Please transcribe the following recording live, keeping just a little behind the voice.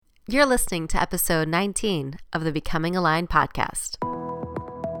You're listening to episode 19 of the Becoming Aligned podcast.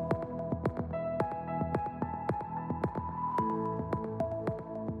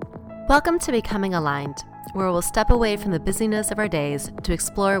 Welcome to Becoming Aligned, where we'll step away from the busyness of our days to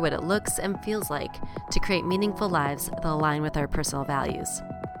explore what it looks and feels like to create meaningful lives that align with our personal values.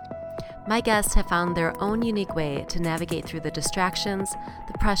 My guests have found their own unique way to navigate through the distractions,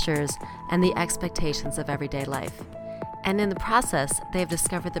 the pressures, and the expectations of everyday life. And in the process, they have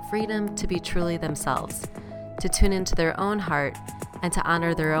discovered the freedom to be truly themselves, to tune into their own heart, and to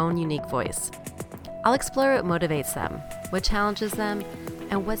honor their own unique voice. I'll explore what motivates them, what challenges them,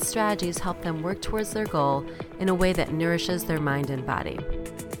 and what strategies help them work towards their goal in a way that nourishes their mind and body.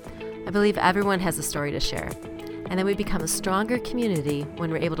 I believe everyone has a story to share, and that we become a stronger community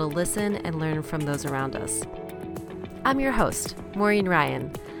when we're able to listen and learn from those around us. I'm your host, Maureen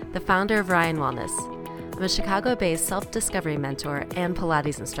Ryan, the founder of Ryan Wellness. I'm a Chicago-based self-discovery mentor and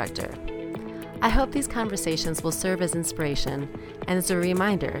Pilates instructor. I hope these conversations will serve as inspiration and as a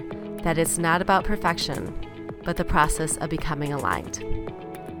reminder that it's not about perfection, but the process of becoming aligned.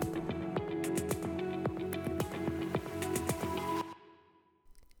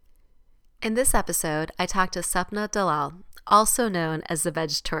 In this episode, I talked to Sapna Dalal, also known as the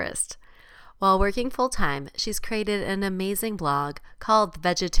Veg Tourist. While working full-time, she's created an amazing blog called The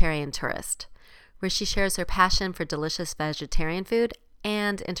Vegetarian Tourist, where she shares her passion for delicious vegetarian food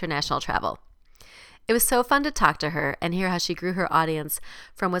and international travel. It was so fun to talk to her and hear how she grew her audience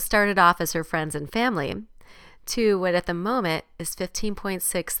from what started off as her friends and family to what at the moment is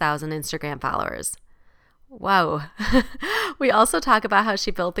 15.6 thousand Instagram followers. Wow. We also talk about how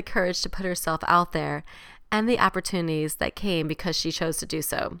she built the courage to put herself out there and the opportunities that came because she chose to do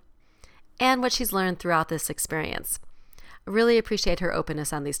so, and what she's learned throughout this experience. I really appreciate her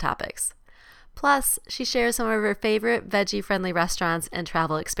openness on these topics. Plus, she shares some of her favorite veggie-friendly restaurants and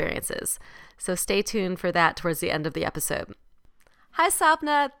travel experiences. So stay tuned for that towards the end of the episode. Hi,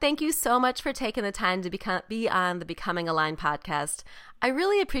 Sapna. Thank you so much for taking the time to be on the Becoming Aligned podcast. I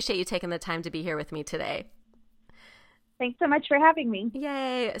really appreciate you taking the time to be here with me today. Thanks so much for having me.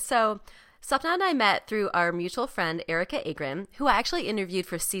 Yay. So Sapna and I met through our mutual friend, Erica Agrin, who I actually interviewed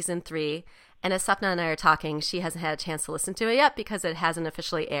for season 3. And as Sapna and I are talking, she hasn't had a chance to listen to it yet because it hasn't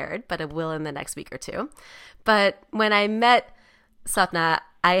officially aired, but it will in the next week or two. But when I met Sapna,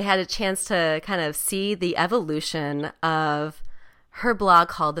 I had a chance to kind of see the evolution of her blog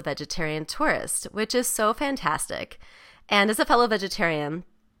called The Vegetarian Tourist, which is so fantastic. And as a fellow vegetarian,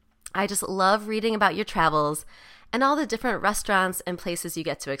 I just love reading about your travels and all the different restaurants and places you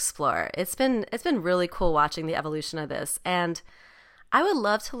get to explore. It's been really cool watching the evolution of this. And I would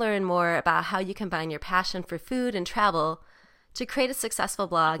love to learn more about how you combine your passion for food and travel to create a successful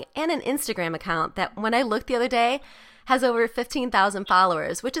blog and an Instagram account that, when I looked the other day, has over 15,000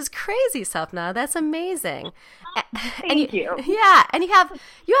 followers, which is crazy, Sapna. That's amazing. Thank you. Yeah, and you have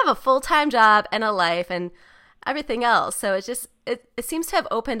a full-time job and a life and everything else. So it's just it seems to have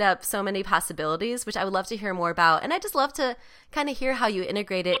opened up so many possibilities, which I would love to hear more about. And I just love to kind of hear how you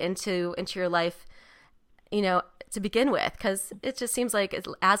integrate it into your life, you know, to begin with, because it just seems like it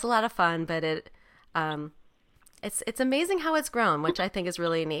adds a lot of fun, but it's amazing how it's grown, which I think is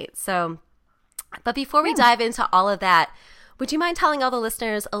really neat. So, but before we dive into all of that, would you mind telling all the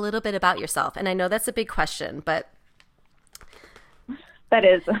listeners a little bit about yourself? And I know that's a big question, but that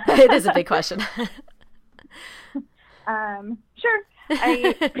is it is a big question. Sure.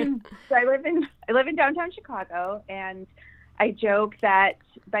 I live in downtown Chicago, and I joke that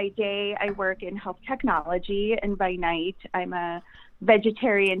by day I work in health technology, and by night I'm a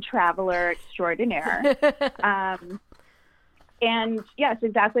vegetarian traveler extraordinaire. And yes,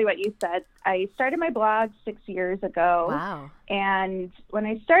 exactly what you said. I started my blog 6 years ago. Wow. And when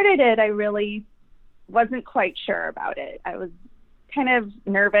I started it, I really wasn't quite sure about it. I was kind of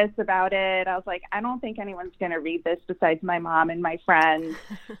nervous about it. I was like, I don't think anyone's going to read this besides my mom and my friends,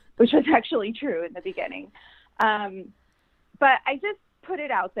 which was actually true in the beginning. But I just put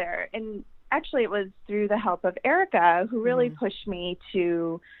it out there. And actually, it was through the help of Erica who really pushed me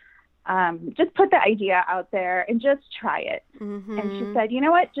to just put the idea out there and just try it. Mm-hmm. And she said, you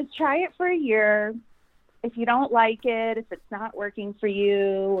know what, just try it for a year. If you don't like it, if it's not working for you,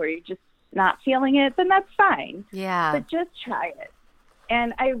 or you're just not feeling it, then that's fine. Yeah. But just try it.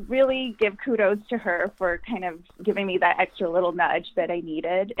 And I really give kudos to her for kind of giving me that extra little nudge that I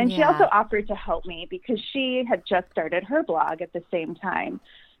needed. And she also offered to help me because she had just started her blog at the same time.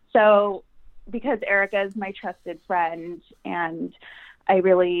 So because Erica is my trusted friend, and I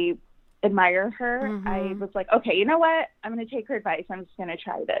really admire her, I was like, okay, you know what? I'm going to take her advice. I'm just going to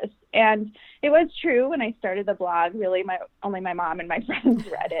try this. And it was true when I started the blog. Really, only my mom and my friends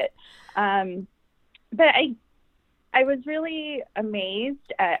read it. But I was really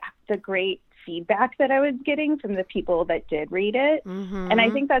amazed at the great feedback that I was getting from the people that did read it. And I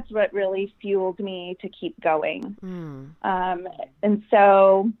think that's what really fueled me to keep going. And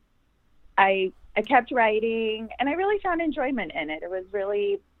so I kept writing, and I really found enjoyment in it. It was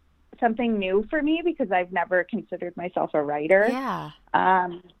really something new for me because I've never considered myself a writer. Yeah.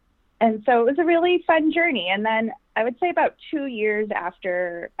 And so it was a really fun journey. And then I would say about 2 years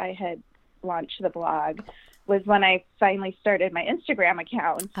after I had launched the blog was when I finally started my Instagram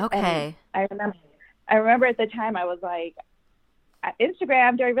account. Okay. And I remember at the time I was like,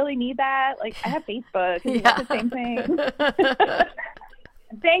 Instagram, do I really need that? Like, I have Facebook. Is it the same thing?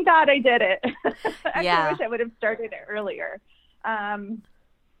 Thank God I did it. I wish I would have started it earlier.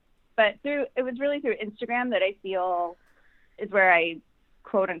 But it was really through Instagram that I feel is where I,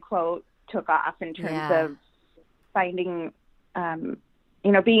 quote unquote, took off in terms of finding,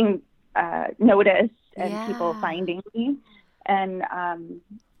 being noticed and people finding me. And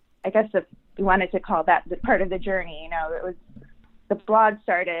I guess if you wanted to call that the part of the journey, it was the blog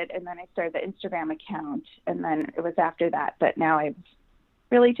started, and then I started the Instagram account, and then it was after that. But now I've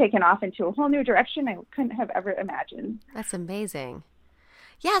really taken off into a whole new direction I couldn't have ever imagined. That's amazing.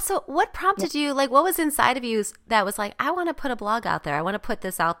 Yeah. So what prompted you, like, what was inside of you that was like, I want to put a blog out there. I want to put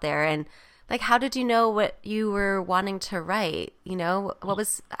this out there. And like, how did you know what you were wanting to write?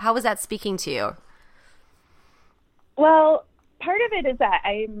 How was that speaking to you? Well, part of it is that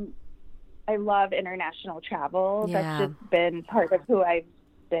I love international travel. Yeah. That's just been part of who I've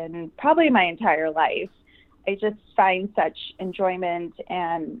been probably my entire life. I just find such enjoyment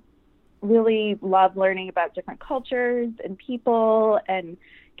and really love learning about different cultures and people and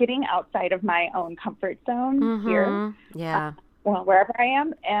getting outside of my own comfort zone here. Yeah. Wherever I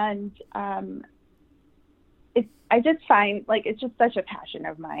am. And I just find like it's just such a passion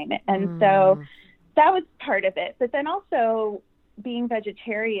of mine. And so that was part of it. But then also being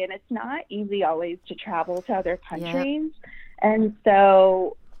vegetarian, it's not easy always to travel to other countries. Yep. And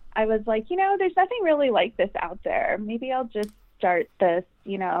so I was like, there's nothing really like this out there. Maybe I'll just start this,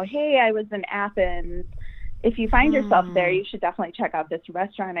 hey, I was in Athens. If you find yourself there, you should definitely check out this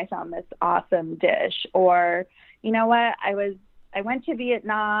restaurant. I found this awesome dish. Or, you know what, I went to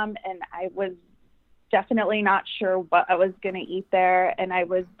Vietnam and I was definitely not sure what I was going to eat there. And I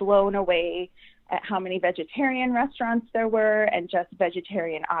was blown away at how many vegetarian restaurants there were and just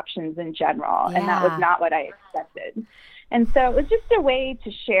vegetarian options in general. Yeah. And that was not what I expected. And so it was just a way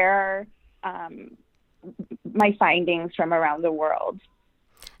to share my findings from around the world.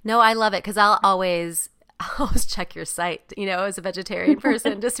 No, I love it because I'll always check your site, as a vegetarian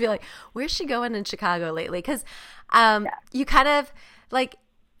person, just to be like, where's she going in Chicago lately? Because you kind of like,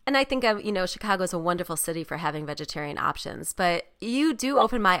 and I think, Chicago is a wonderful city for having vegetarian options, but you do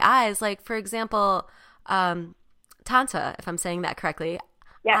open my eyes. Like, for example, Tanta, if I'm saying that correctly,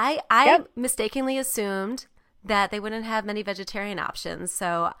 I mistakenly assumed that they wouldn't have many vegetarian options.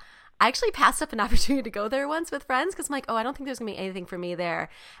 So I actually passed up an opportunity to go there once with friends because I'm like, I don't think there's going to be anything for me there.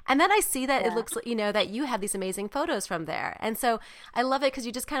 And then I see that it looks, that you have these amazing photos from there. And so I love it because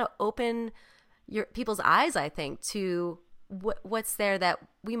you just kind of open your people's eyes, I think, to what's there that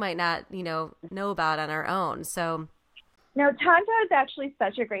we might not, know about on our own. So. No, Tanta is actually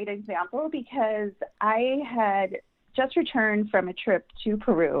such a great example because I had just returned from a trip to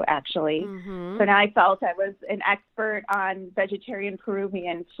Peru, actually. So now I felt I was an expert on vegetarian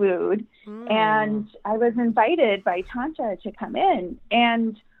Peruvian food. And I was invited by Tanta to come in.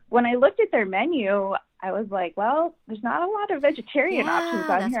 And when I looked at their menu, I was like, well, there's not a lot of vegetarian options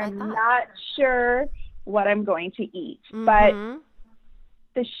on here. I'm not sure what I'm going to eat. But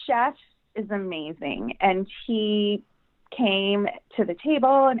the chef is amazing. And he came to the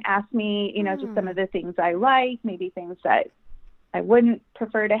table and asked me, just some of the things I like, maybe things that I wouldn't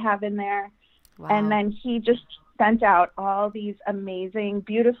prefer to have in there. Wow. And then he just sent out all these amazing,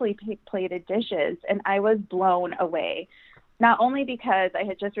 beautifully plated dishes. And I was blown away, not only because I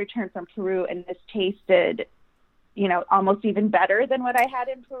had just returned from Peru and this tasted, almost even better than what I had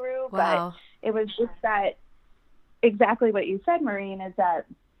in Peru, but it was just that exactly what you said, Maureen, is that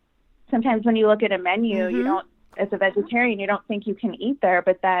sometimes when you look at a menu, you don't, as a vegetarian, you don't think you can eat there.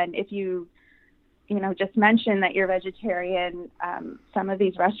 But then if you just mention that you're vegetarian, some of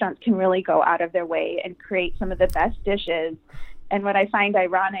these restaurants can really go out of their way and create some of the best dishes. And what I find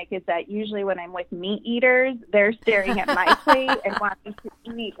ironic is that usually when I'm with meat eaters, they're staring at my plate and wanting to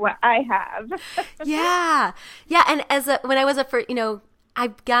eat what I have. Yeah. And when I was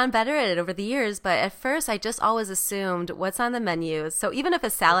I've gotten better at it over the years, but at first I just always assumed what's on the menu. So even if a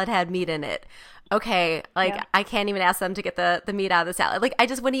salad had meat in it, okay, like Yeah. I can't even ask them to get the meat out of the salad. Like I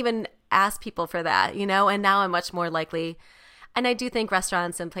just wouldn't even ask people for that, you know? And now I'm much more likely. And I do think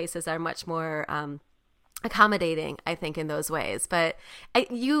restaurants and places are much more accommodating, I think, in those ways. But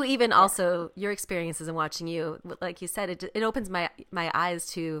you even also, your experiences in watching you, like you said, it opens my eyes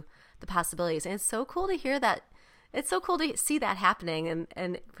to the possibilities. And it's so cool to hear that. It's so cool to see that happening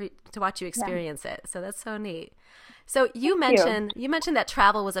and to watch you experience it. So that's so neat. So you mentioned that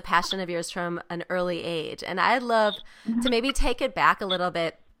travel was a passion of yours from an early age. And I'd love to maybe take it back a little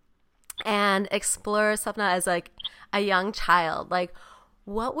bit and explore something as like a young child. Like,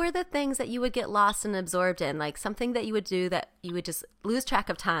 what were the things that you would get lost and absorbed in? Like something that you would do that you would just lose track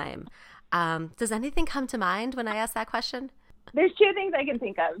of time. Does anything come to mind when I ask that question? There's two things I can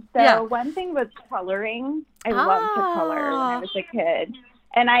think of. So one thing was coloring. I loved to color when I was a kid.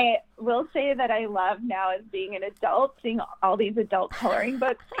 And I will say that I love now as being an adult, seeing all these adult coloring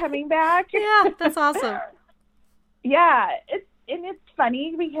books coming back. Yeah, that's awesome. Yeah, it's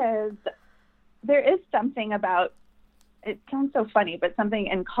funny because there is something about, it sounds so funny, but something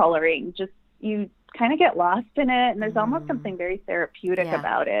in coloring, just you kind of get lost in it, and there's almost something very therapeutic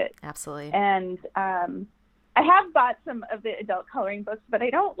about it. Absolutely. And I have bought some of the adult coloring books, but I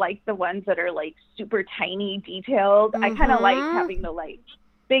don't like the ones that are like super tiny, detailed. I kind of like having the like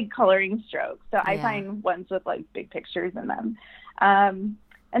big coloring strokes. So I find ones with like big pictures in them. And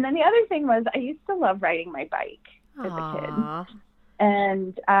then the other thing was I used to love riding my bike as a kid.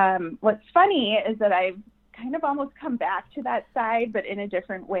 And what's funny is that I've kind of almost come back to that side, but in a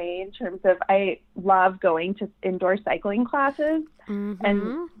different way in terms of I love going to indoor cycling classes.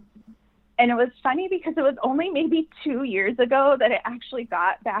 And it was funny because it was only maybe 2 years ago that I actually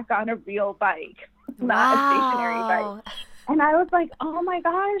got back on a real bike, not a stationary bike. And I was like, oh my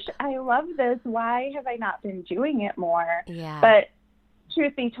gosh, I love this. Why have I not been doing it more? Yeah. But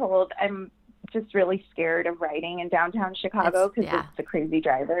truth be told, I'm just really scared of riding in downtown Chicago because it's the crazy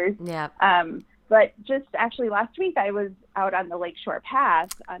drivers. Yeah. But just actually last week, I was out on the Lakeshore Pass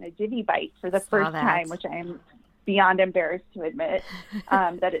on a divvy bike for the first time, which I'm beyond embarrassed to admit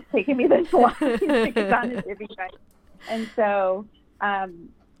that it's taken me this long to get on a divvy bike. And so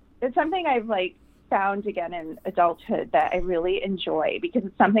it's something I've like found again in adulthood that I really enjoy because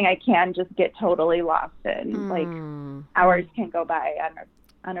it's something I can just get totally lost in. Like hours can go by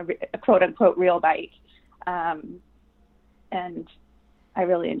on a quote unquote real bike. And I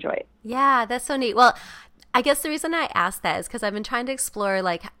really enjoy it. Yeah, that's so neat. Well, I guess the reason I asked that is because I've been trying to explore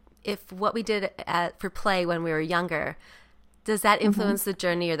like if what we did for play when we were younger, does that influence the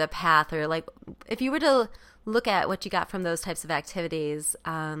journey or the path? Or like if you were to look at what you got from those types of activities,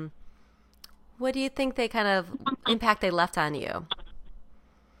 what do you think they kind of impact they left on you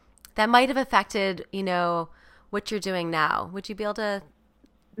that might have affected, you know, what you're doing now? Would you be able to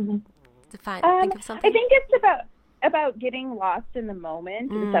think of something? I think it's about getting lost in the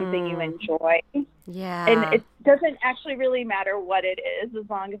moment in something you enjoy. Yeah. And it doesn't actually really matter what it is as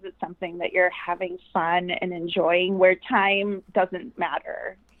long as it's something that you're having fun and enjoying where time doesn't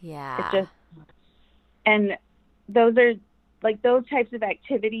matter. Yeah. It just, and those are like those types of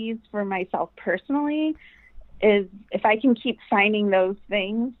activities for myself personally is if I can keep finding those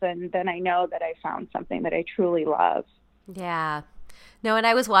things, then I know that I found something that I truly love. Yeah. No, and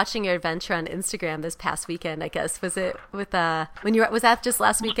I was watching your adventure on Instagram this past weekend, I guess. Was it with was that just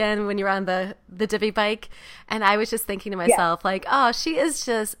last weekend when you were on the divvy bike? And I was just thinking to myself, like, oh, she is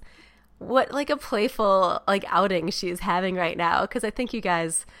just what like a playful like outing she's having right now. Because I think you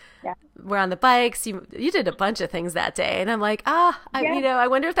guys were on the bikes. You did a bunch of things that day, and I'm like, you know, I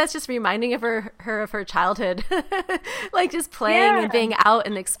wonder if that's just reminding of her of her childhood, like just playing and being out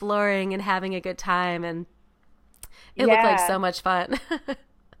and exploring and having a good time. And it looked like so much fun.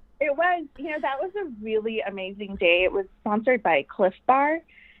 It was, you know, that was a really amazing day. It was sponsored by Cliff Bar,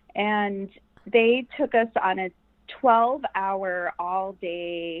 and they took us on a 12-hour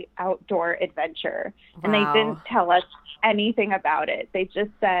all-day outdoor adventure. Wow. And they didn't tell us anything about it. They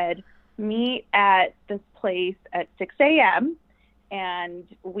just said, meet at this place at 6 a.m., and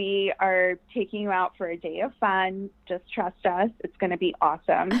we are taking you out for a day of fun. Just trust us. It's going to be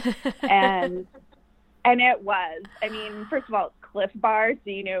awesome. And it was. I mean, first of all, it's Cliff Bar, so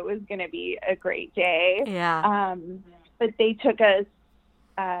you knew it was going to be a great day. Yeah. But they took us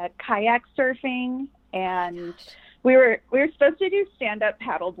kayak surfing and we were supposed to do stand-up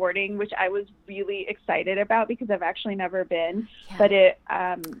paddle boarding, which I was really excited about because I've actually never been. Yeah. But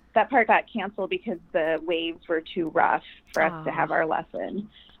that part got canceled because the waves were too rough for us to have our lesson.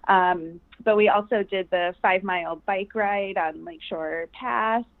 But we also did the 5-mile bike ride on Lakeshore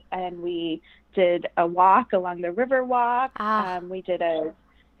Pass, and we did a walk along the river walk.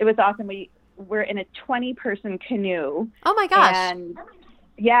 It was awesome. We were in a 20-person canoe. Oh my gosh. And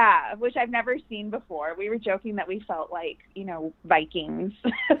yeah, which I've never seen before. We were joking that we felt like, Vikings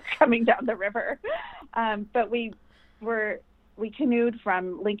coming down the river. But we canoed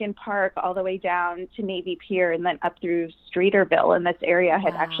from Lincoln Park all the way down to Navy Pier and then up through Streeterville. And this area I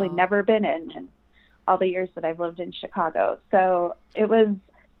had actually never been in all the years that I've lived in Chicago. So it was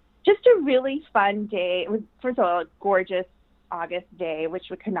just a really fun day. It was, first of all, a gorgeous August day, which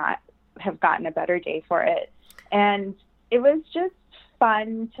we could not have gotten a better day for it. And it was just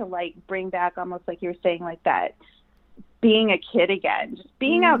fun to bring back, almost like you were saying, like that being a kid again, just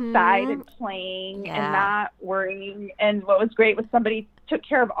being outside and playing and not worrying. And what was great was somebody took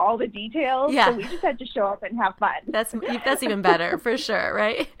care of all the details. So we just had to show up and have fun. That's even better for sure,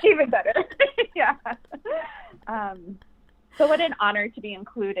 right? Even better. Yeah. So what an honor to be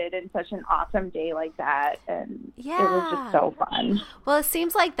included in such an awesome day like that. And it was just so fun. Well, it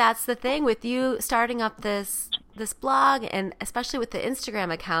seems like that's the thing with you starting up this blog, and especially with the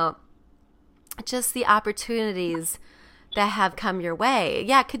Instagram account, just the opportunities that have come your way.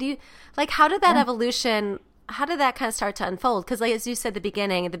 Yeah. Could you, how did that evolution, how did that kind of start to unfold? Because as you said at the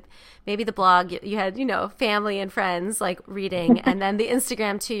beginning, maybe the blog, you had, family and friends reading, and then the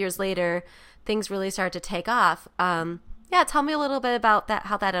Instagram 2 years later, things really started to take off. Tell me a little bit about that,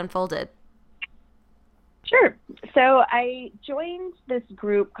 how that unfolded. Sure. So I joined this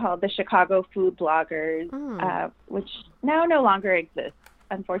group called the Chicago Food Bloggers, which now no longer exists,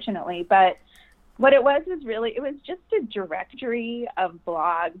 unfortunately. But what it was really, it was just a directory of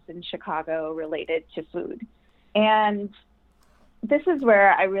blogs in Chicago related to food. And this is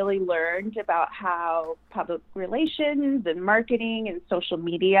where I really learned about how public relations and marketing and social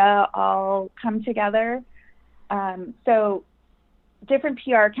media all come together. So different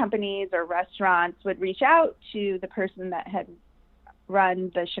PR companies or restaurants would reach out to the person that had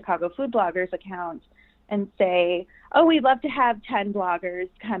run the Chicago Food Bloggers account and say, oh, we'd love to have 10 bloggers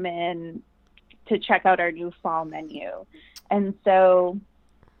come in to check out our new fall menu. And so,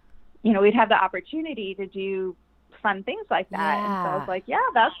 we'd have the opportunity to do fun things like that. Yeah. And so I was like,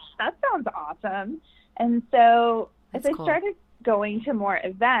 that sounds awesome. And so as I started going to more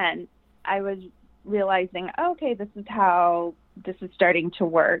events, I was realizing, okay, this is how this is starting to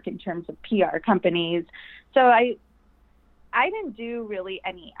work in terms of PR companies. So I didn't do really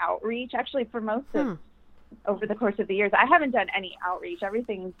any outreach. Actually, for most of over the course of the years, I haven't done any outreach.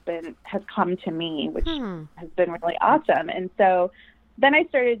 Everything's has come to me, which has been really awesome. And so then I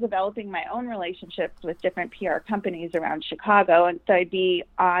started developing my own relationships with different PR companies around Chicago. And so I'd be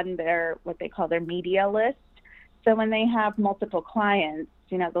on their, what they call their media list. So when they have multiple clients,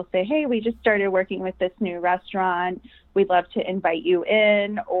 they'll say, hey, we just started working with this new restaurant. We'd love to invite you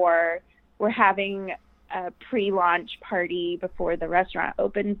in, or we're having a pre-launch party before the restaurant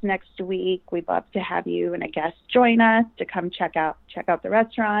opens next week. We'd love to have you and a guest join us to come check out the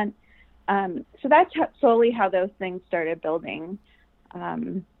restaurant. So that's solely how those things started building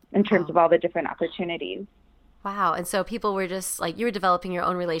in terms of all the different opportunities. Wow. And so people were just you were developing your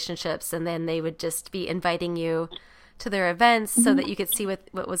own relationships, and then they would just be inviting you to their events so that you could see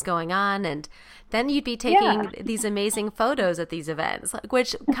what was going on. And then you'd be taking these amazing photos at these events,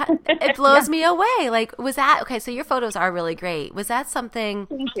 which it blows me away. Was that, okay, so your photos are really great. Was that something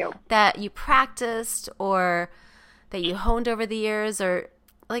that you practiced or that you honed over the years, or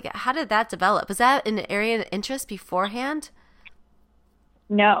how did that develop? Was that an area of interest beforehand?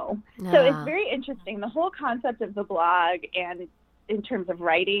 No. So it's very interesting. The whole concept of the blog, and in terms of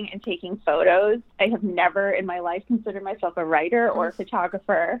writing and taking photos, I have never in my life considered myself a writer or a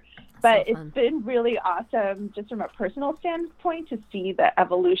photographer. But it's been really awesome just from a personal standpoint to see the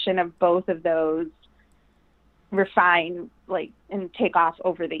evolution of both of those refine and take off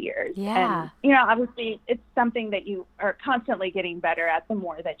over the years. Yeah. And, obviously it's something that you are constantly getting better at the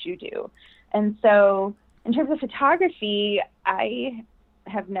more that you do. And so in terms of photography, I've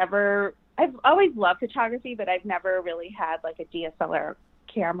always loved photography, but I've never really had a DSLR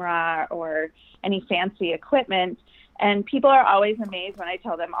camera or any fancy equipment. And people are always amazed when I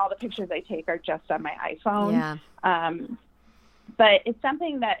tell them all the pictures I take are just on my iPhone. Yeah. But it's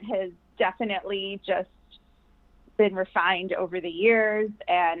something that has definitely just been refined over the years,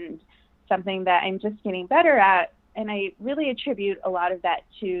 and something that I'm just getting better at And I really attribute a lot of that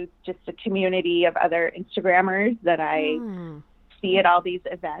to just the community of other Instagrammers that I see at all these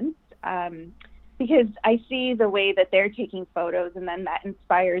events. Because I see the way that they're taking photos, and then that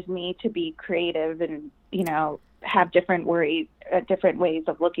inspires me to be creative and, you know, have different ways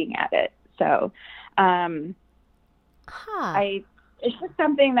of looking at it. So it's just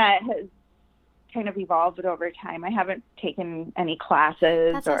something that has kind of evolved over time. I haven't taken any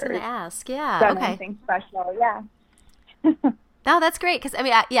classes that's what I was going to ask. Yeah. Done anything special. Yeah. No, that's great. Because, I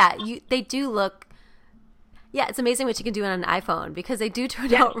mean, they do look, it's amazing what you can do on an iPhone, because they do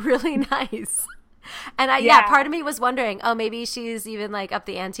turn out really nice. And part of me was wondering, maybe she's even like up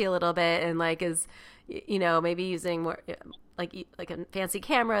the ante a little bit and like is, you know, maybe using more like a fancy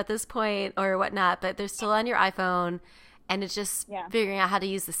camera at this point or whatnot, but they're still on your iPhone, and it's just figuring out how to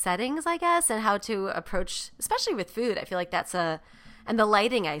use the settings, I guess, and how to approach, especially with food. I feel like and the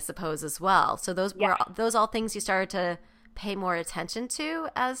lighting, I suppose, as well. So those were those all things you started to pay more attention to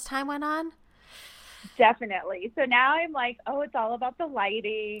as time went on? Definitely. So now I'm like, it's all about the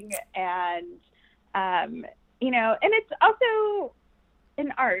lighting, and you know, and it's also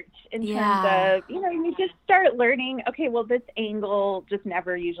an art in terms of, you know, you just start learning, okay, well, this angle just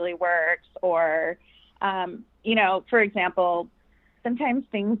never usually works. Or, you know, for example, sometimes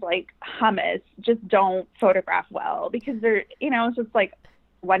things like hummus just don't photograph well because they're, you know, it's just like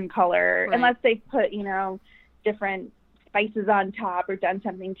one color, unless they've put, you know, different spices on top or done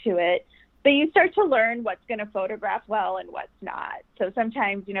something to it. But you start to learn what's going to photograph well and what's not. So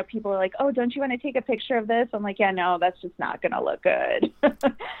sometimes, you know, people are like, don't you want to take a picture of this? I'm like, no, that's just not going to look good.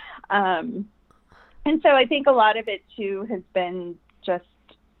 And so I think a lot of it, too, has been just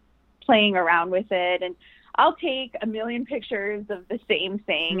playing around with it. And I'll take a million pictures of the same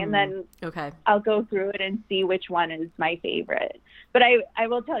thing, and then I'll go through it and see which one is my favorite. But I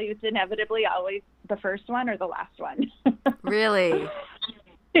will tell you, it's inevitably always the first one or the last one. Really?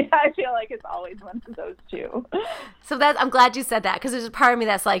 Yeah, I feel like it's always one of those two. So I'm glad you said that, because there's a part of me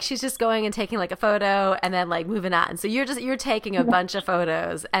that's like, she's just going and taking like a photo and then like moving on. So you're taking a bunch of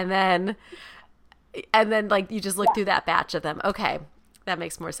photos and then like you just look through that batch of them. Okay, that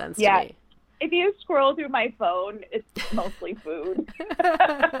makes more sense to me. If you scroll through my phone, it's mostly food.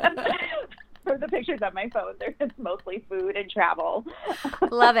 For the pictures on my phone, it's mostly food and travel.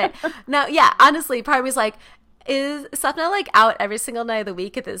 Love it. Now, honestly, part of me is like, is Sapna like out every single night of the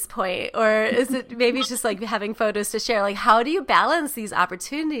week at this point? Or is it maybe just like having photos to share? Like, how do you balance these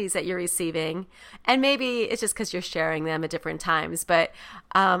opportunities that you're receiving? And maybe it's just because you're sharing them at different times. But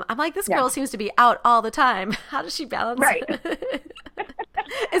I'm like, this girl seems to be out all the time. How does she balance it?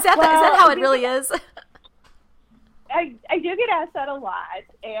 Is that how it really is? I do get asked that a lot.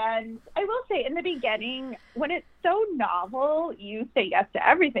 And I will say, in the beginning, when it's so novel, you say yes to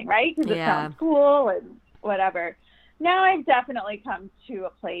everything, right? Because it sounds cool and whatever. Now I've definitely come to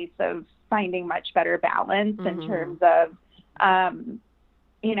a place of finding much better balance in terms of,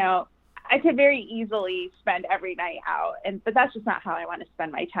 you know, I could very easily spend every night out, but that's just not how I want to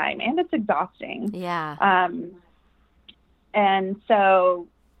spend my time. And it's exhausting. Yeah. And so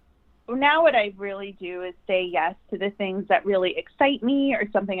now what I really do is say yes to the things that really excite me, or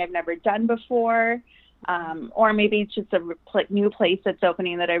something I've never done before. Or maybe it's just a new place that's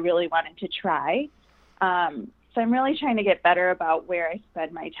opening that I really wanted to try. So I'm really trying to get better about where I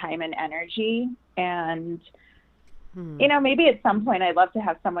spend my time and energy. And, you know, maybe at some point I'd love to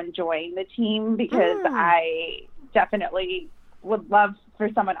have someone join the team, because I definitely would love for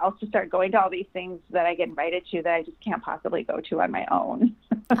someone else to start going to all these things that I get invited to that I just can't possibly go to on my own.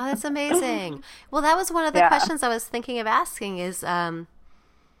 Oh, that's amazing. Well, that was one of the questions I was thinking of asking is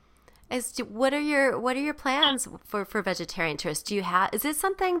what are your plans for vegetarian tourists? Is it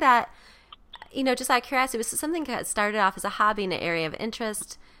something that, you know, just out of curiosity, was it something that started off as a hobby in an area of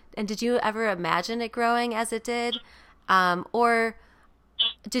interest? And did you ever imagine it growing as it did? Or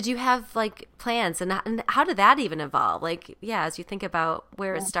did you have like plans, and how did that even evolve? Like, as you think about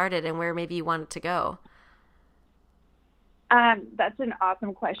where it started and where maybe you want it to go. That's an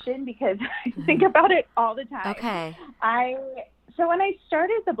awesome question, because I think about it all the time. Okay. So when I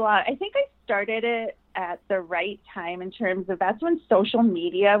started the blog, I think I started it at the right time, in terms of that's when social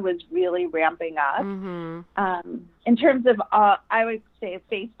media was really ramping up. In terms of, I would say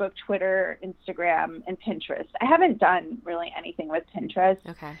Facebook, Twitter, Instagram, and Pinterest. I haven't done really anything with Pinterest.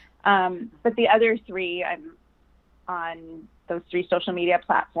 Okay. But the other three, I'm on those three social media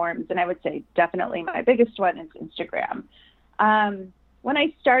platforms, and I would say definitely my biggest one is Instagram. When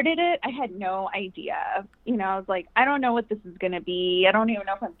I started it, I had no idea. You know, I was like, I don't know what this is going to be. I don't even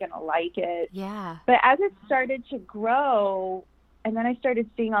know if I'm going to like it. Yeah. But as it started to grow, and then I started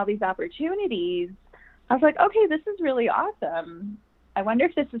seeing all these opportunities, I was like, okay, this is really awesome. I wonder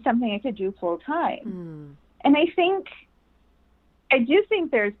if this is something I could do full time. And I do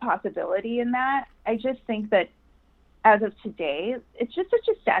think there's possibility in that. I just think that as of today, it's just such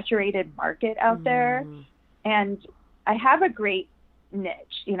a saturated market out there. And I have a great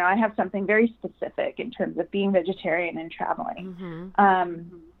niche. You know, I have something very specific in terms of being vegetarian and traveling.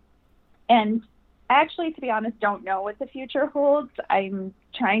 And actually, to be honest, don't know what the future holds. I'm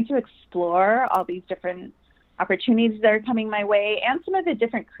trying to explore all these different opportunities that are coming my way and some of the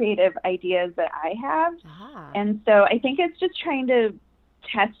different creative ideas that I have. And so I think it's just trying to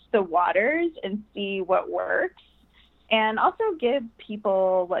test the waters and see what works, and also give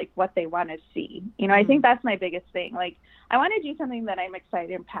people like what they want to see. You know, I think that's my biggest thing. Like, I want to do something that I'm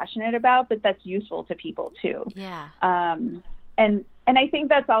excited and passionate about, but that's useful to people too. And I think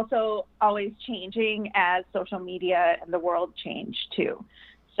that's also always changing as social media and the world change too.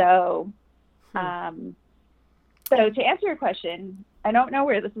 So, so to answer your question, I don't know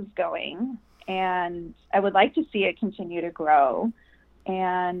where this is going, and I would like to see it continue to grow.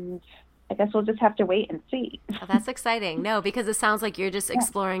 And I guess we'll just have to wait and see. Oh, that's exciting. No, because it sounds like you're just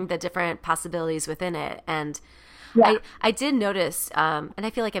exploring the different possibilities within it. And I did notice, and I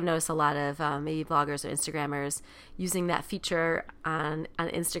feel like I've noticed a lot of maybe bloggers or Instagrammers using that feature on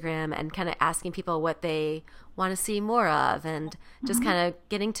Instagram and kind of asking people what they want to see more of, and just kind of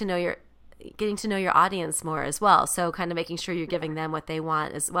getting to know your audience more as well. So kind of making sure you're giving them what they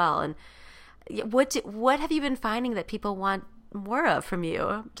want as well. And what have you been finding that people want more of from you?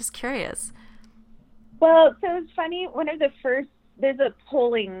 I'm just curious. Well, so it's funny. There's a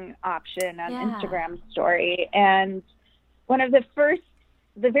polling option on Instagram story. And the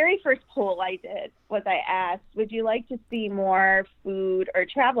very first poll I did was I asked, would you like to see more food or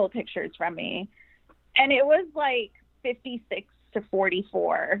travel pictures from me? And it was like 56 to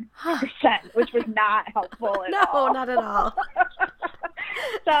 44%, which was not helpful at all. No, not at all.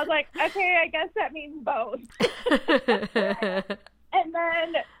 So I was like, okay, I guess that means both. And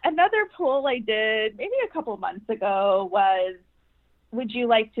then another poll I did maybe a couple months ago was, would you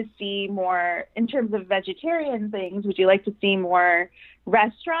like to see more, in terms of vegetarian things, would you like to see more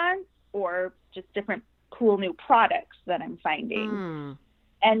restaurants or just different cool new products that I'm finding?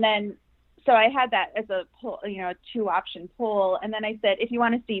 And then, so I had that as a poll, a 2-option poll. And then I said, if you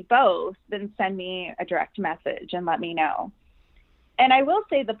want to see both, then send me a direct message and let me know. And I will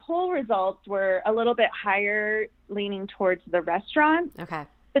say the poll results were a little bit higher leaning towards the restaurant. Okay.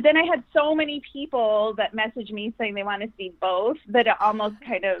 But then I had so many people that messaged me saying they want to see both that it almost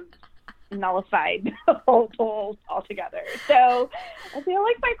kind of nullified the whole poll altogether. So I feel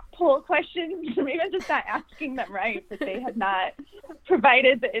like my poll questions, maybe I'm just not asking them right, that they had not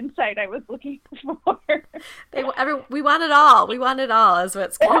provided the insight I was looking for. We want it all. We want it all is what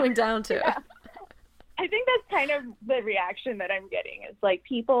it's coming down to. Yeah. I think that's kind of the reaction that I'm getting. Is like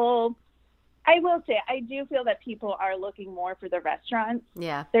people, I will say, I do feel that people are looking more for the restaurants.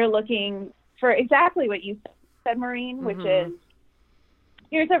 Yeah. They're looking for exactly what you said, Maureen, which is,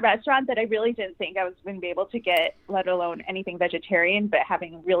 here's a restaurant that I really didn't think I was going to be able to get, let alone anything vegetarian, but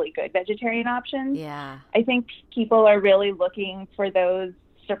having really good vegetarian options. Yeah. I think people are really looking for those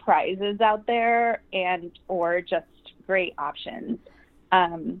surprises out there or just great options.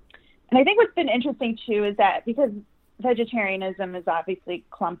 And I think what's been interesting too is that because vegetarianism is obviously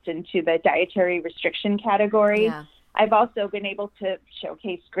clumped into the dietary restriction category, I've also been able to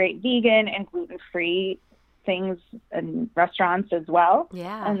showcase great vegan and gluten-free things in restaurants as well.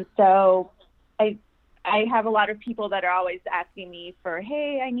 Yeah. And so I have a lot of people that are always asking me for,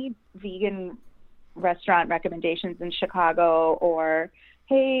 hey, I need vegan restaurant recommendations in Chicago, or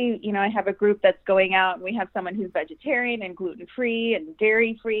hey, I have a group that's going out and we have someone who's vegetarian and gluten-free and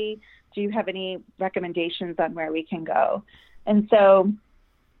dairy-free. Do you have any recommendations on where we can go? And so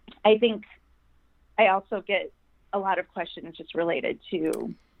I think I also get a lot of questions just related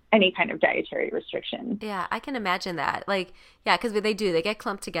to any kind of dietary restriction. Yeah, I can imagine that. Because they get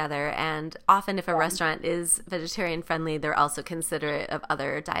clumped together, and often if a restaurant is vegetarian friendly, they're also considerate of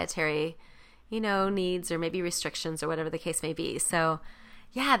other dietary, needs or maybe restrictions or whatever the case may be. So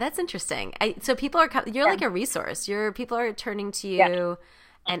yeah, that's interesting. So people you're like a resource. People are turning to you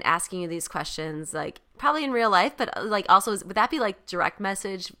and asking you these questions, like probably in real life, but like also, would that be like direct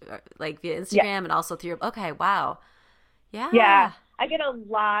message, like via Instagram and also through okay, wow. Yeah. Yeah. I get a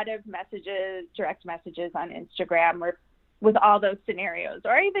lot of direct messages on Instagram with all those scenarios.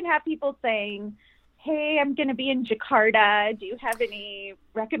 Or I even have people saying, hey, I'm going to be in Jakarta. Do you have any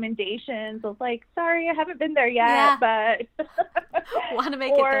recommendations? I was like, sorry, I haven't been there yet, but want to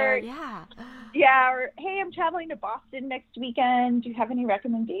make it there. Yeah. Yeah. Or, hey, I'm traveling to Boston next weekend. Do you have any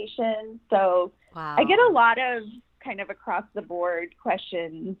recommendations? So I get Wow. a lot of kind of across the board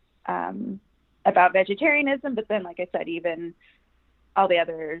questions about vegetarianism, but then, like I said, even all the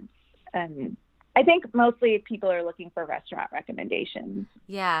others. And I think mostly people are looking for restaurant recommendations.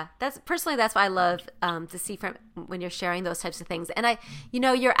 Yeah, that's what I love to see from when you're sharing those types of things. And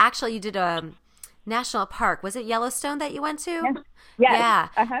you did a national park. Was it Yellowstone that you went to? Yes. Yes. Yeah.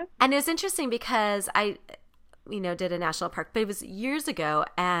 Uh-huh. And it was interesting because I did a national park, but it was years ago.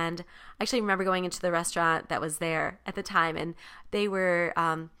 And I actually remember going into the restaurant that was there at the time, and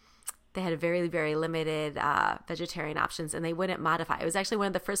they had a very, very limited vegetarian options, and they wouldn't modify. It was actually one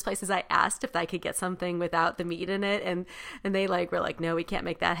of the first places I asked if I could get something without the meat in it, and they were like, no, we can't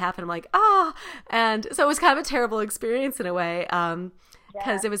make that happen. I'm like, oh, and so it was kind of a terrible experience in a way,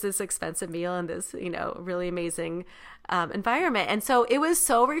 because it was this expensive meal and this really amazing environment, and so it was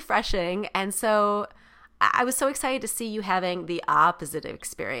so refreshing, and so I was so excited to see you having the opposite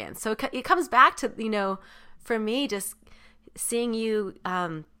experience. So it comes back to for me, just seeing you.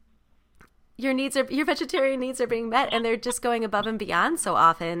 Your vegetarian needs are being met, and they're just going above and beyond so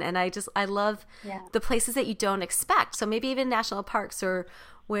often. And I love the places that you don't expect. So maybe even national parks, or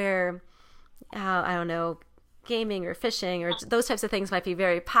where, I don't know, gaming or fishing or those types of things might be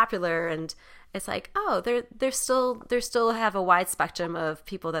very popular. And it's like, oh, they're still have a wide spectrum of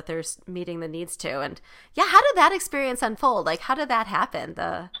people that they're meeting the needs to. And yeah, how did that experience unfold? Like, how did that happen?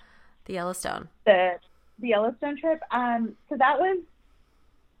 The Yellowstone. The Yellowstone trip. So that was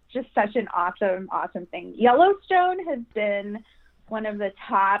just such an awesome thing. Yellowstone has been one of the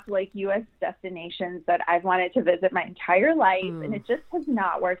top U.S. destinations that I've wanted to visit my entire life, and it just has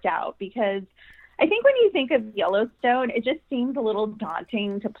not worked out because I think when you think of Yellowstone, it just seems a little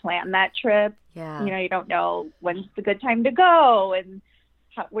daunting to plan that trip. Yeah. You don't know when's the good time to go, and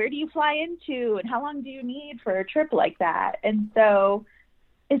where do you fly into, and how long do you need for a trip like that? And so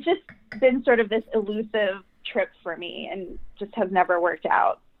it's just been sort of this elusive trip for me, and just has never worked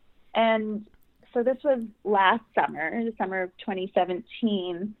out. And so this was last summer, the summer of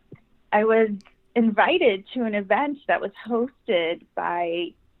 2017. I was invited to an event that was hosted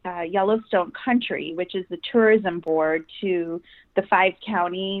by Yellowstone Country, which is the tourism board to the 5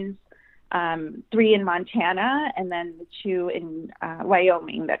 counties, 3 in Montana, and then the 2 in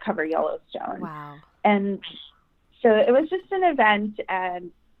Wyoming that cover Yellowstone. Wow. And so it was just an event at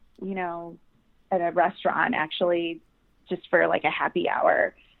a restaurant, actually, just for a happy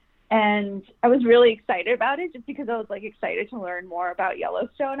hour. And I was really excited about it just because I was excited to learn more about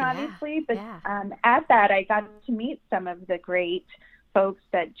Yellowstone, obviously. But at that, I got to meet some of the great folks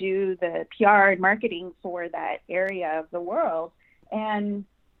that do the PR and marketing for that area of the world. And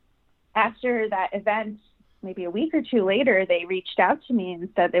after that event, maybe a week or 2 later, they reached out to me and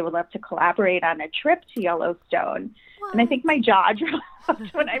said they would love to collaborate on a trip to Yellowstone. What? And I think my jaw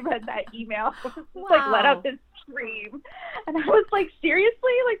dropped when I read that email. It was let out this scream. And I was like,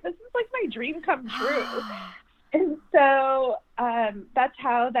 seriously? This is my dream come true. And so that's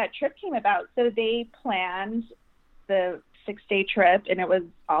how that trip came about. So they planned the 6-day trip, and it was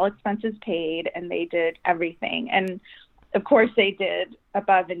all expenses paid, and they did everything. And of course, they did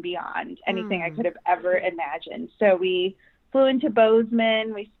above and beyond anything I could have ever imagined. So we flew into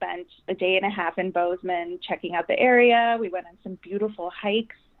Bozeman. We spent a day and a half in Bozeman checking out the area. We went on some beautiful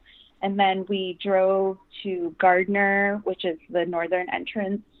hikes. And then we drove to Gardner, which is the northern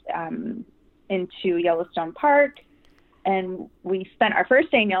entrance into Yellowstone Park. And we spent our first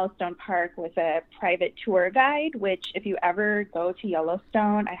day in Yellowstone Park with a private tour guide, which if you ever go to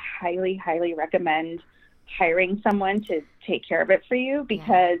Yellowstone, I highly, highly recommend hiring someone to take care of it for you,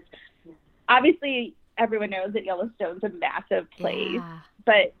 because obviously everyone knows that Yellowstone's a massive place,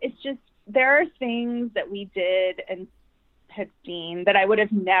 but it's just, there are things that we did and had seen that I would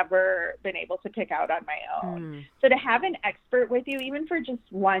have never been able to pick out on my own. So to have an expert with you, even for just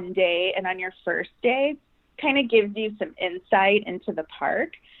one day and on your first day, kind of gives you some insight into the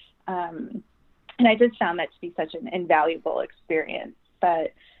park. And I just found that to be such an invaluable experience.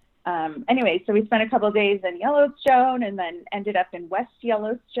 But anyway, so we spent a couple of days in Yellowstone and then ended up in West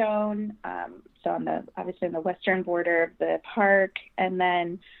Yellowstone. So obviously on the western border of the park, and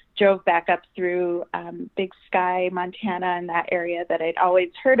then drove back up through Big Sky, Montana, and that area that I'd always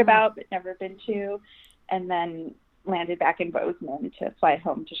heard about but never been to, and then landed back in Bozeman to fly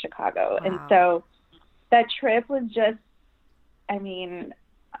home to Chicago. Wow. And so that trip was just,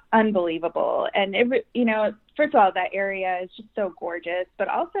 unbelievable. And first of all, that area is just so gorgeous, but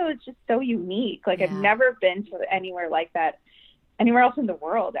also it's just so unique. I've never been to anywhere like that anywhere else in the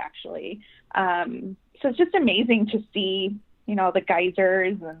world, actually. So it's just amazing to see, the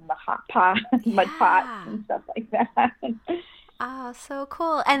geysers and the hot pot, mud pots and stuff like that. Oh, so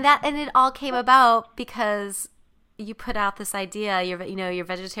cool. And it all came about because you put out this idea, your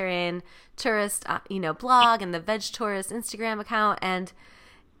vegetarian tourist, blog and the Veg Tourist Instagram account. And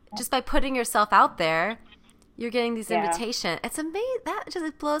just by putting yourself out there, you're getting these invitations. It's amazing. That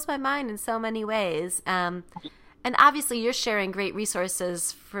just blows my mind in so many ways. And obviously you're sharing great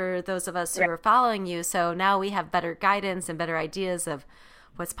resources for those of us who are following you. So now we have better guidance and better ideas of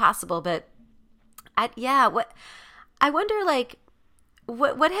what's possible. But I wonder, like,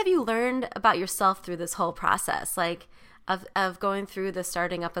 what have you learned about yourself through this whole process, like of going through the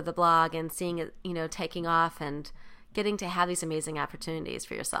starting up of the blog and seeing it, taking off and getting to have these amazing opportunities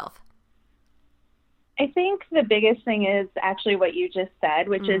for yourself? I think the biggest thing is actually what you just said,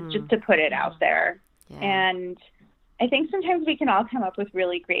 which is just to put it out there. Yeah. And I think sometimes we can all come up with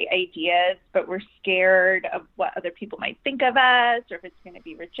really great ideas, but we're scared of what other people might think of us, or if it's going to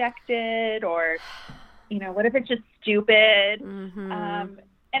be rejected, or what if it's just stupid? Mm-hmm.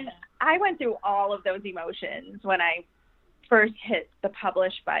 And I went through all of those emotions when I first hit the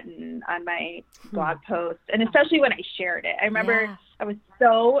publish button on my blog post, and especially when I shared it. I remember I was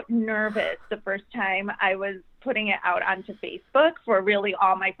so nervous the first time I was putting it out onto Facebook for really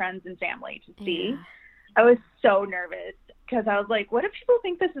all my friends and family to see. Yeah. I was so nervous because I was like, what if people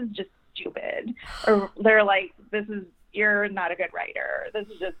think this is just stupid? Or they're like, you're not a good writer. This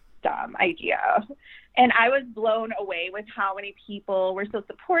is just dumb idea. And I was blown away with how many people were so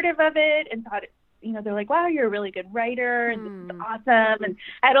supportive of it and thought, they're like, wow, you're a really good writer and this is awesome. And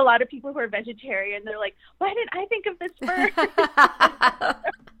I had a lot of people who are vegetarian. They're like, why didn't I think of this first?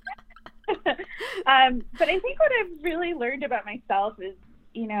 But I think what I've really learned about myself is,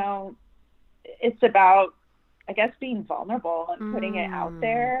 it's about, I guess, being vulnerable and putting it out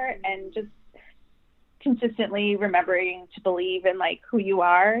there and just consistently remembering to believe in like who you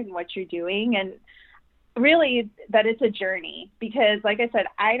are and what you're doing, and really that it's a journey, because like I said,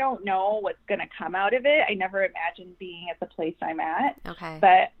 I don't know what's going to come out of it. I never imagined being at the place I'm at. Okay.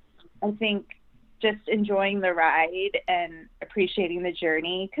 But I think just enjoying the ride and appreciating the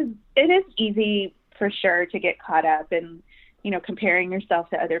journey, because it is easy for sure to get caught up in, comparing yourself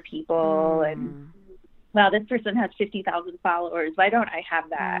to other people and, wow, this person has 50,000 followers. Why don't I have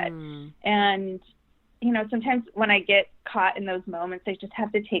that? And sometimes when I get caught in those moments, I just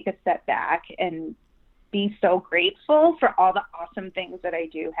have to take a step back and be so grateful for all the awesome things that I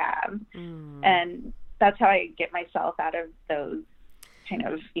do have. And that's how I get myself out of those kind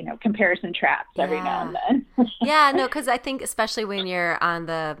of, comparison traps every now and then. Yeah, no, because I think especially when you're on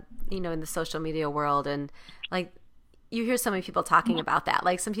the, in the social media world, and like you hear so many people talking about that.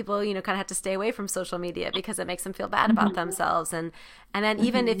 Like some people, kind of have to stay away from social media because it makes them feel bad about themselves. And then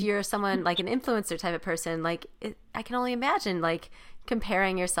even if you're someone like an influencer type of person, like I can only imagine like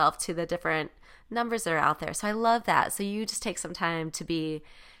comparing yourself to the different numbers that are out there. So I love that. So you just take some time to be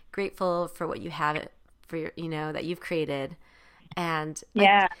grateful for what you have for your, that you've created. And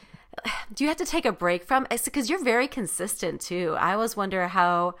do you have to take a break from it? Because you're very consistent too. I always wonder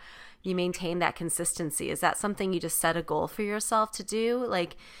how you maintain that consistency. Is that something you just set a goal for yourself to do?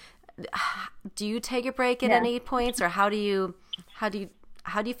 Like, do you take a break at any points, or how do you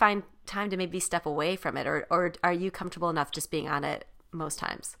find time to maybe step away from it, or are you comfortable enough just being on it most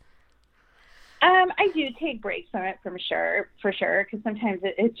times? I do take breaks from it for sure, because sometimes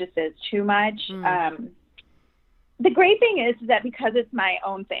it just is too much. The great thing is that because it's my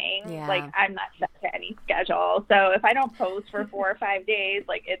own thing, like I'm not set to any schedule. So if I don't post for 4 or 5 days,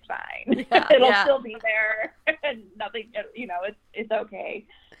 like it's fine. It'll still be there and nothing, it's okay.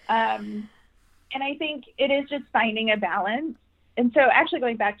 And I think it is just finding a balance. And so actually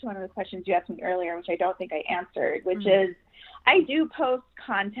going back to one of the questions you asked me earlier, which I don't think I answered, which is I do post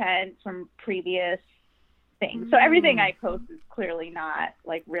content from previous things. So everything I post is clearly not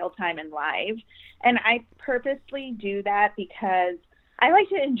like real time and live. And I purposely do that because I like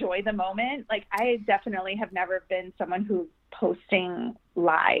to enjoy the moment. Like I definitely have never been someone who's posting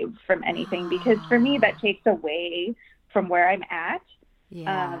live from anything, because for me that takes away from where I'm at.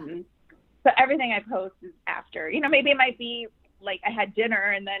 So everything I post is after, maybe it might be like I had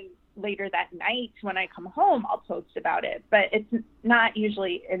dinner and then later that night when I come home, I'll post about it, but it's not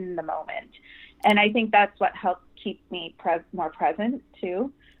usually in the moment. And I think that's what helps keep me more present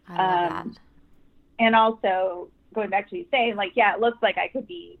too. I love that. And also going back to you saying like, it looks like I could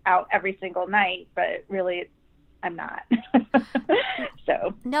be out every single night, but really I'm not.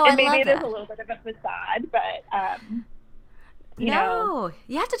 So no, and maybe it is a little bit of a facade, but you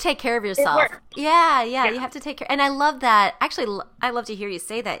have to take care of yourself. Yeah, you have to take care. And I love that. Actually, I love to hear you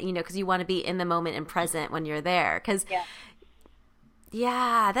say that, because you want to be in the moment and present when you're there. Because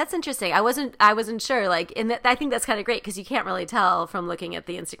Yeah, that's interesting. I wasn't sure. Like, I think that's kind of great because you can't really tell from looking at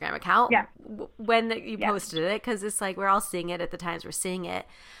the Instagram account when you posted it, because it's like we're all seeing it at the times we're seeing it.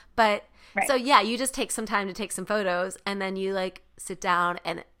 But so yeah, you just take some time to take some photos, and then you like sit down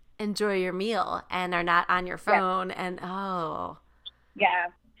and enjoy your meal and are not on your phone. And yeah.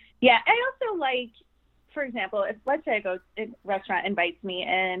 I also like, for example, if let's say a restaurant invites me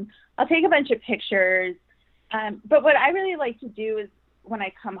in, I'll take a bunch of pictures. But what I really like to do is when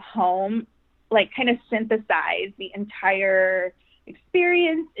I come home, like kind of synthesize the entire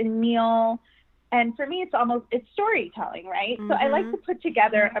experience and meal. And for me, it's storytelling, right? Mm-hmm. So I like to put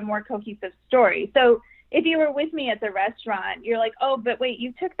together a more cohesive story. So if you were with me at the restaurant, you're like, oh, but wait,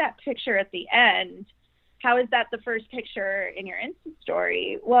 you took that picture at the end. How is that the first picture in your Insta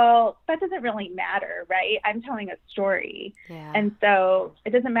story? Well, that doesn't really matter, right? I'm telling a story. Yeah. And so it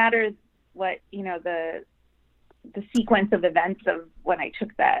doesn't matter what, the sequence of events of when I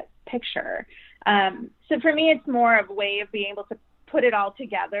took that picture. So for me, it's more of a way of being able to put it all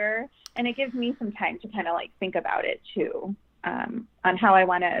together, and it gives me some time to kind of like think about it too, on how I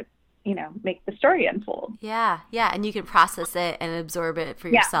want to, make the story unfold. Yeah. Yeah. And you can process it and absorb it for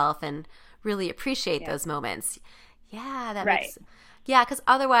yourself and really appreciate those moments. Yeah. That makes, because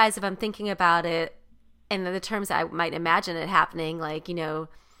otherwise if I'm thinking about it in the terms I might imagine it happening, like,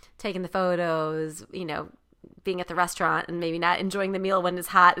 taking the photos, being at the restaurant and maybe not enjoying the meal when it's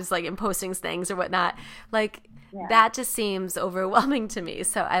hot, is like, and posting things or whatnot. Like that just seems overwhelming to me.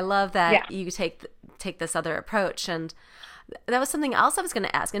 So I love that you take this other approach. And that was something else I was going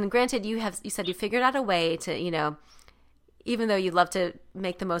to ask. And granted, you said you figured out a way to, even though you'd love to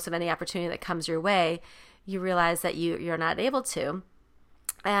make the most of any opportunity that comes your way, you realize that you're not able to.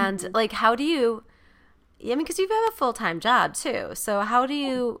 And like, how do you, because you have a full-time job too. So how do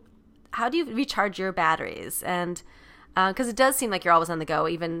you recharge your batteries? And because it does seem like you're always on the go,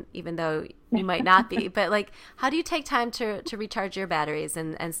 even though you might not be. But like, how do you take time to recharge your batteries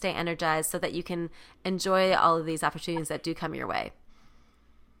and stay energized so that you can enjoy all of these opportunities that do come your way?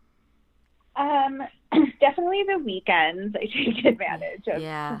 Definitely the weekends I take advantage of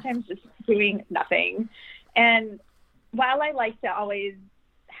sometimes just doing nothing. And while I like to always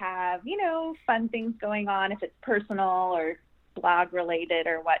have, fun things going on, if it's personal or blog related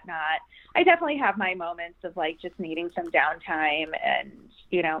or whatnot, I definitely have my moments of like just needing some downtime and,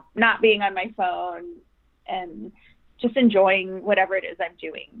 not being on my phone and just enjoying whatever it is I'm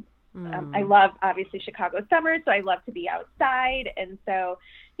doing. I love, obviously, Chicago summer, so I love to be outside. And so,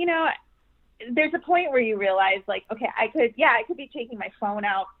 there's a point where you realize like, okay, I could be taking my phone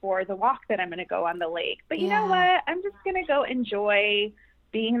out for the walk that I'm going to go on the lake, but you know what? I'm just going to go enjoy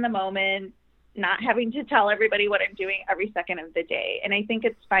being in the moment, not having to tell everybody what I'm doing every second of the day. And I think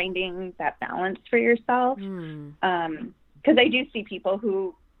it's finding that balance for yourself. Because I do see people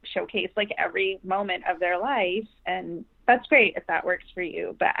who showcase like every moment of their life, and that's great if that works for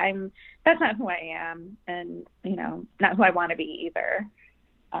you, but that's not who I am, and, not who I want to be either.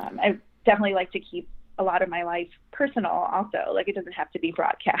 I definitely like to keep a lot of my life personal also. Like, it doesn't have to be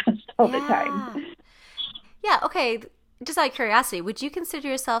broadcast all the time. Yeah. Okay. Just out of curiosity, would you consider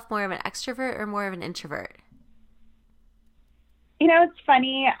yourself more of an extrovert or more of an introvert? It's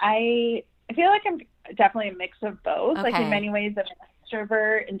funny. I feel like I'm definitely a mix of both. Okay. Like, in many ways, I'm an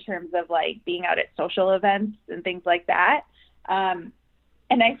extrovert in terms of like being out at social events and things like that. And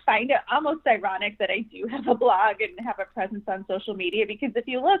I find it almost ironic that I do have a blog and have a presence on social media, because if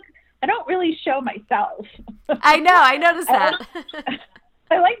you look, I don't really show myself. I know. I noticed that.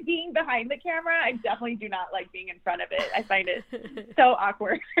 I like being behind the camera. I definitely do not like being in front of it. I find it so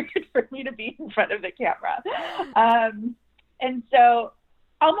awkward for me to be in front of the camera. And so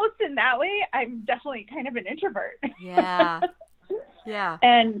almost in that way, I'm definitely kind of an introvert. Yeah. Yeah.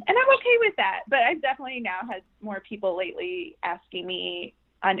 And I'm okay with that. But I've definitely now had more people lately asking me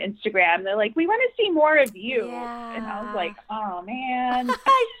on Instagram. They're like, we want to see more of you. Yeah. And I was like, oh man,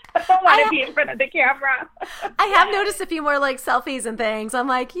 I don't want to be in front of the camera. I have noticed a few more like selfies and things. I'm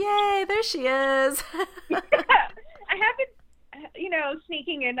like, yay, there she is. Yeah. I have been,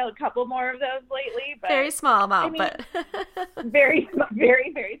 sneaking in a couple more of those lately. But very small amount, but very,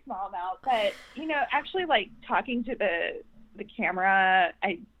 very, very small amount. But, actually like talking to the camera,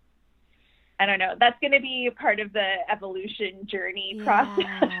 I don't know. That's going to be a part of the evolution journey process.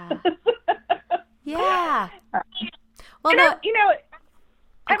 Yeah. Well,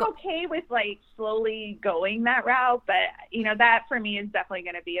 I'm okay with like slowly going that route, but that for me is definitely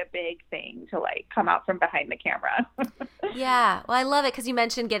going to be a big thing to like come out from behind the camera. Yeah. Well, I love it because you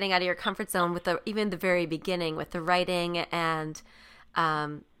mentioned getting out of your comfort zone with even the very beginning with the writing and,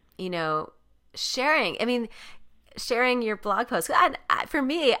 sharing. I mean, sharing your blog posts. And for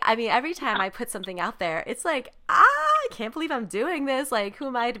me, I mean, every time I put something out there, it's like, I can't believe I'm doing this. Like, who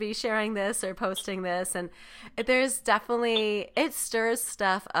am I to be sharing this or posting this? And there's definitely, it stirs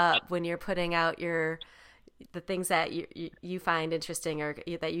stuff up when you're putting out the things that you find interesting or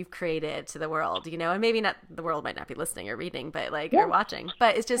that you've created to the world, you know, and maybe not, the world might not be listening or reading, but like or watching,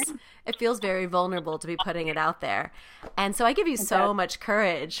 but it's just, it feels very vulnerable to be putting it out there. And so I give you so much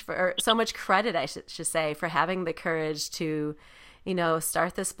courage or so much credit, I should say, for having the courage to, you know,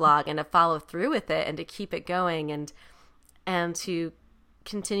 start this blog and to follow through with it and to keep it going and to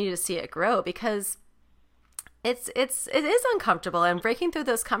continue to see it grow, because it is uncomfortable, and breaking through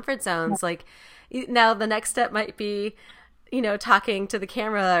those comfort zones. Like, now the next step might be, you know, talking to the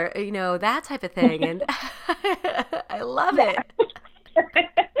camera or, you know, that type of thing. And I love it.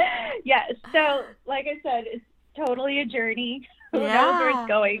 Yeah. So like I said, it's totally a journey. Who knows where it's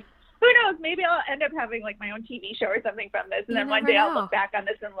going? Who knows? Maybe I'll end up having like my own TV show or something from this. And then one day I'll look back on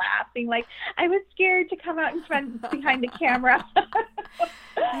this and laugh, being like, I was scared to come out in front behind the camera.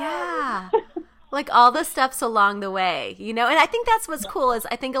 Yeah. Like all the steps along the way, you know? And I think that's what's cool is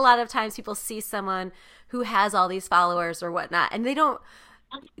I think a lot of times people see someone who has all these followers or whatnot, and they don't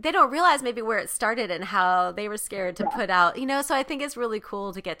realize maybe where it started and how they were scared to put out, you know? So I think it's really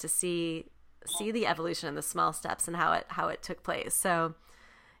cool to get to see the evolution and the small steps and how it took place. So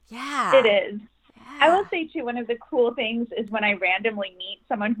yeah. It is. I will say too, one of the cool things is when I randomly meet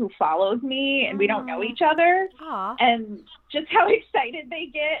someone who follows me and we don't know each other, and just how excited they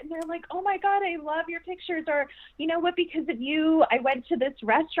get. And they're like, oh my God, I love your pictures. Or, you know what, because of you, I went to this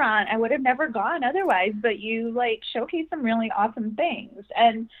restaurant. I would have never gone otherwise, but you like showcase some really awesome things.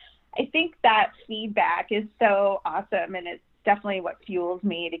 And I think that feedback is so awesome. And it's definitely what fuels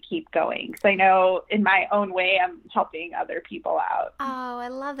me to keep going, because I know in my own way I'm helping other people out. Oh, I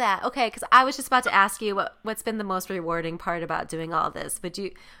love that. Okay, because I was just about to ask you what's been the most rewarding part about doing all this. Would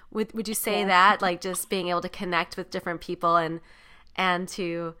you say that, like, just being able to connect with different people and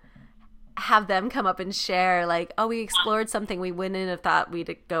to have them come up and share, like, oh, we explored something we wouldn't have thought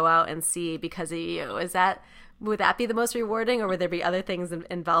we'd go out and see because of you? Would that be the most rewarding, or would there be other things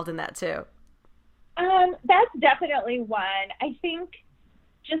involved in that too? That's definitely one. I think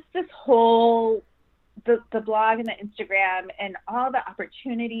just this whole, the blog and the Instagram and all the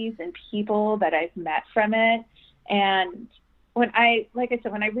opportunities and people that I've met from it. And when like I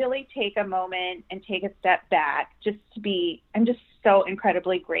said, when I really take a moment and take a step back, I'm just so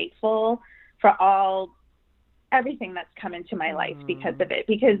incredibly grateful for everything that's come into my life because of it.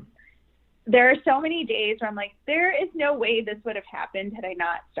 Because there are so many days where I'm like, there is no way this would have happened had I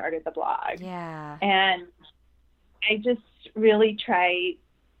not started the blog. Yeah. And I just really try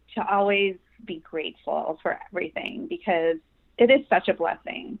to always be grateful for everything, because it is such a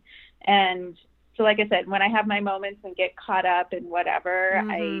blessing. And so, like I said, when I have my moments and get caught up in whatever,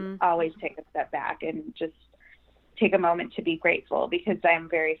 I always take a step back and just take a moment to be grateful, because I'm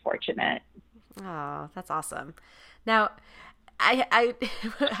very fortunate. Oh, that's awesome. Now, I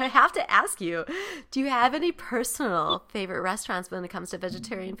have to ask you, do you have any personal favorite restaurants when it comes to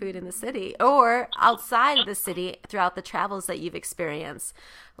vegetarian food in the city or outside of the city throughout the travels that you've experienced?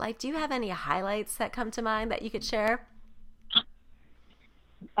 Like, do you have any highlights that come to mind that you could share?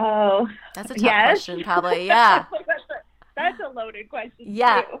 Oh, that's a tough question, probably. Yeah. That's a loaded question.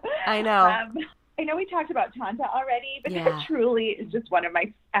 Yeah, too. I know. I know we talked about Tanta already, but that truly is just one of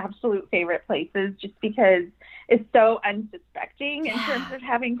my absolute favorite places, just because it's so unsuspecting in terms of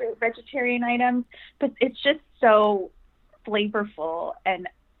having great vegetarian items, but it's just so flavorful and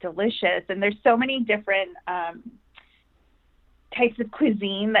delicious. And there's so many different types of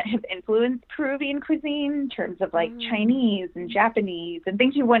cuisine that have influenced Peruvian cuisine in terms of like Chinese and Japanese and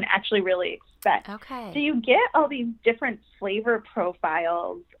things you wouldn't actually really expect. Okay. So you get all these different flavor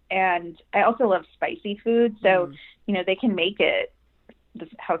profiles. And I also love spicy food. So, you know, they can make it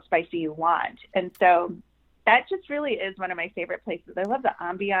how spicy you want. And so that just really is one of my favorite places. I love the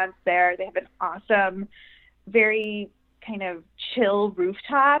ambiance there. They have an awesome, very kind of chill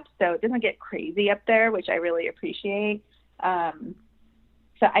rooftop. So it doesn't get crazy up there, which I really appreciate.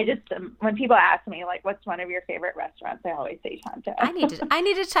 So I just, when people ask me, like, what's one of your favorite restaurants, I always say Tanta. I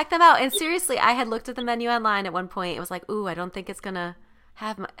need to check them out. And seriously, I had looked at the menu online at one point. It was like, ooh, I don't think it's going to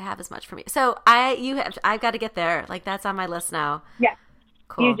have as much for me. So I've got to get there. Like, that's on my list now. Yeah.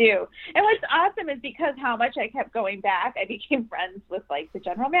 Cool. You do. And what's awesome is because how much I kept going back, I became friends with like the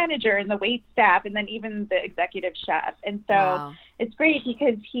general manager and the wait staff and then even the executive chef. And so It's great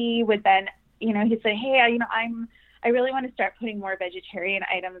because he would then, you know, he'd say, hey, you know, I really want to start putting more vegetarian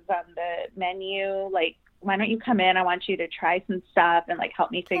items on the menu. Like, why don't you come in? I want you to try some stuff and like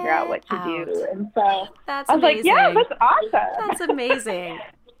help me figure out what to do. And so that's I was amazing. like, yeah, that's awesome. That's amazing.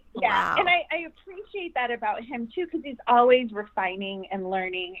 Yeah. Wow. And I appreciate that about him too, because he's always refining and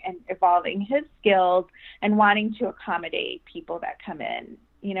learning and evolving his skills and wanting to accommodate people that come in,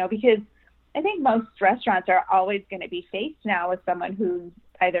 you know, because I think most restaurants are always going to be faced now with someone who's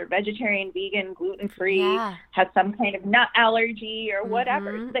either vegetarian, vegan, gluten-free, has some kind of nut allergy or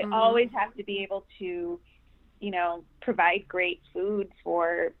whatever. So they always have to be able to, you know, provide great food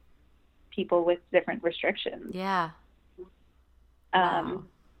for people with different restrictions. Yeah. Wow.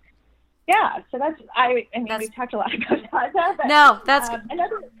 Yeah, so we've talked a lot about that. But, no,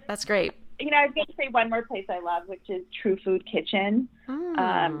 that's great. You know, I was going to say one more place I love, which is True Food Kitchen.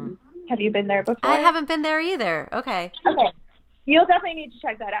 Have you been there before? I haven't been there either. Okay. You'll definitely need to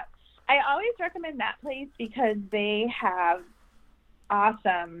check that out. I always recommend that place because they have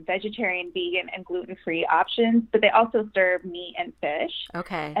awesome vegetarian, vegan, and gluten-free options, but they also serve meat and fish.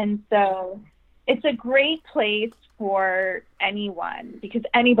 Okay. And so it's a great place for anyone because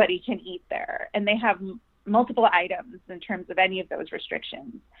anybody can eat there. And they have multiple items in terms of any of those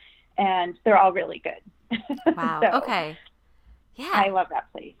restrictions. And they're all really good. Wow. So, okay. Yeah. I love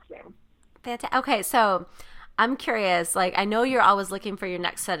that place too. Fantastic. Okay. So I'm curious, like, I know you're always looking for your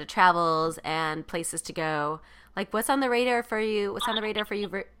next set of travels and places to go. Like, what's on the radar for you? What's on the radar for you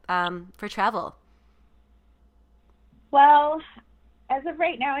for travel? Well, as of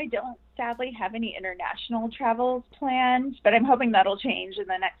right now, I don't sadly have any international travels planned, but I'm hoping that'll change in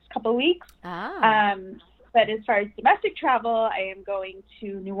the next couple of weeks. But as far as domestic travel, I am going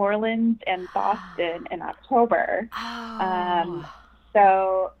to New Orleans and Boston in October.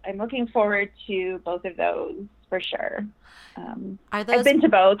 So I'm looking forward to both of those for sure. I've been to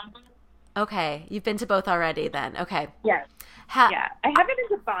both. Okay. You've been to both already then. Okay. Yes. Yeah. I haven't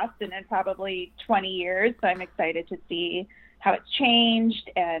been to Boston in probably 20 years, so I'm excited to see how it's changed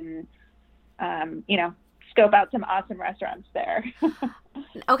and, you know, scope out some awesome restaurants there.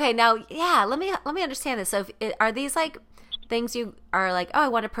 Okay. Now, yeah, let me understand this. So are these like things you are like, oh, I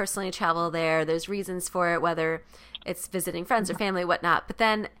want to personally travel there. There's reasons for it, whether it's visiting friends or family, whatnot. But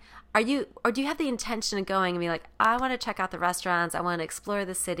then do you have the intention of going and be like, I want to check out the restaurants. I want to explore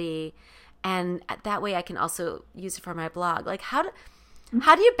the city. And that way I can also use it for my blog. Like how do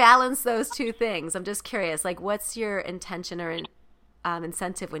you balance those two things? I'm just curious. Like what's your intention or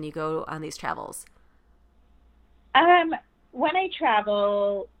incentive when you go on these travels? When I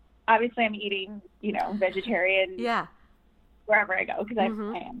travel, obviously I'm eating, you know, vegetarian. Yeah. Wherever I go because I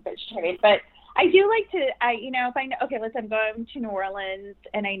am vegetarian. But I do like to, if I know, okay, I'm going to New Orleans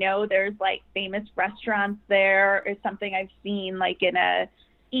and I know there's like famous restaurants there or something I've seen like in a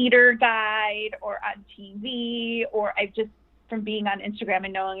eater guide or on TV, or I've just from being on Instagram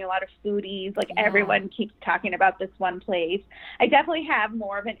and knowing a lot of foodies, like everyone keeps talking about this one place. I definitely have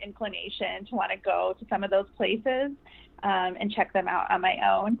more of an inclination to want to go to some of those places and check them out on my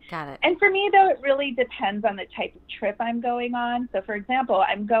own. Got it. And for me, though, it really depends on the type of trip I'm going on. So, for example,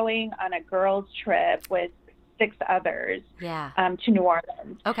 I'm going on a girls' trip with 6 others to New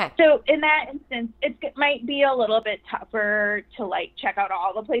Orleans. Okay. So in that instance, it might be a little bit tougher to like check out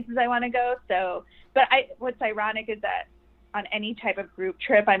all the places I want to go. So, but what's ironic is that on any type of group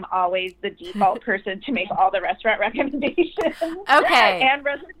trip, I'm always the default person to make all the restaurant recommendations. Okay. And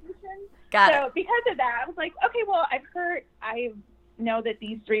reservations. Got so it. because of that, I was like, okay, well, I know that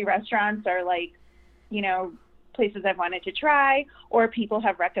these 3 restaurants are like, you know, places I've wanted to try or people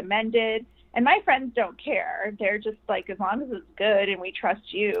have recommended. And my friends don't care. They're just like, as long as it's good and we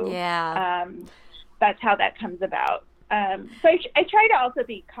trust you. Yeah. That's how that comes about. So I try to also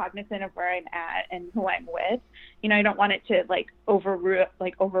be cognizant of where I'm at and who I'm with. You know, I don't want it to like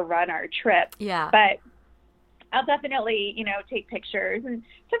overrun our trip. Yeah. But I'll definitely, you know, take pictures. And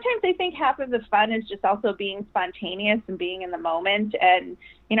sometimes I think half of the fun is just also being spontaneous and being in the moment. And,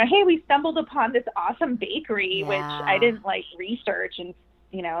 you know, hey, we stumbled upon this awesome bakery, which I didn't like research and,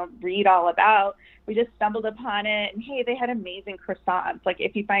 you know, read all about. We just stumbled upon it. And, hey, they had amazing croissants. Like,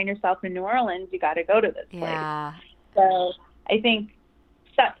 if you find yourself in New Orleans, you got to go to this place. So I think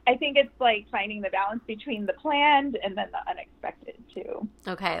it's like finding the balance between the planned and then the unexpected too.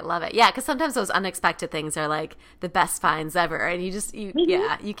 Okay, love it. Yeah, because sometimes those unexpected things are like the best finds ever, and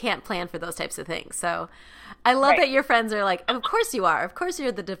you can't plan for those types of things. So I love that your friends are like, of course you are. Of course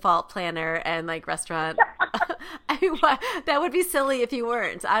you're the default planner and like restaurant. I mean, that would be silly if you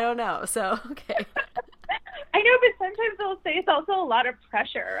weren't. I don't know. So okay. I know, but sometimes they'll say it's also a lot of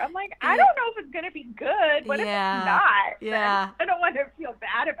pressure. I'm like, I don't know if it's going to be good. What if it's not? Yeah. I don't want to feel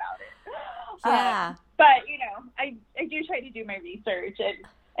bad about it. Yeah. But, you know, I do try to do my research.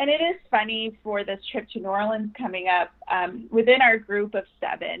 And it is funny for this trip to New Orleans coming up, within our group of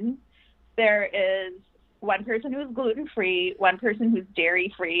 7, there is one person who's gluten-free, one person who's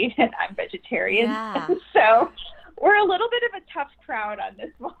dairy-free, and I'm vegetarian. Yeah. So we're a little bit of a tough crowd on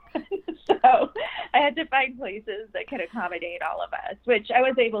this one. So I had to find places that could accommodate all of us, which I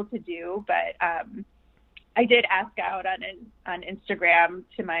was able to do. But I did ask out on Instagram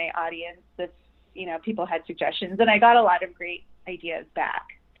to my audience if, people had suggestions, and I got a lot of great ideas back.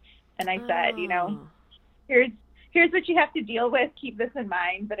 And I said, here's what you have to deal with. Keep this in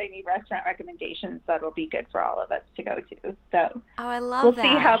mind, but I need restaurant recommendations that'll be good for all of us to go to. So I love we'll that.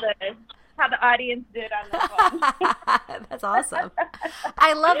 see how the audience did on this one. That's awesome.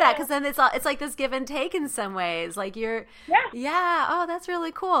 I love that, because then it's like this give and take in some ways. Like yeah. Oh, that's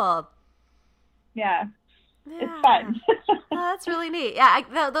really cool. Yeah. It's fun. Oh, that's really neat.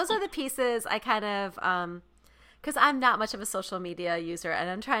 Yeah, those are the pieces I kind of because I'm not much of a social media user, and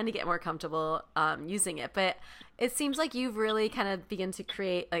I'm trying to get more comfortable using it. But it seems like you've really kind of begun to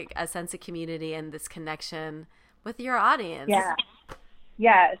create like a sense of community and this connection with your audience. Yeah.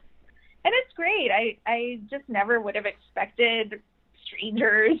 Yes. And it's great. I just never would have expected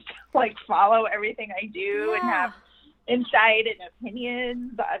strangers to like follow everything I do and have insight and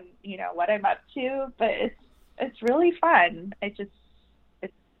opinions on, what I'm up to. But it's really fun. It's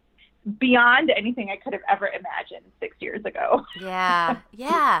beyond anything I could have ever imagined 6 years ago.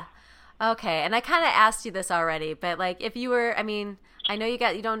 Yeah. Okay. And I kind of asked you this already, but like if you were, I know you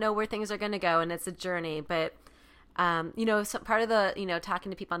don't know where things are going to go, and it's a journey, but part of the,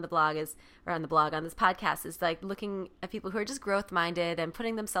 talking to people on the blog on this podcast is like looking at people who are just growth minded and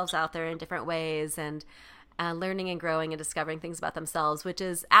putting themselves out there in different ways and learning and growing and discovering things about themselves, which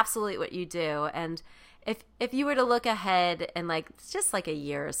is absolutely what you do. And if you were to look ahead and like just like a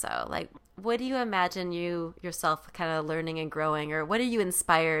year or so, like what do you imagine yourself kind of learning and growing, or what are you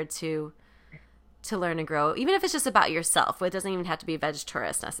inspired to learn and grow, even if it's just about yourself? It doesn't even have to be Veg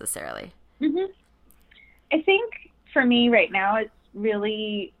Tourist necessarily. Mm-hmm. I think for me right now, it's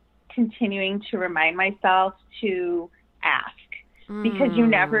really continuing to remind myself to ask, because you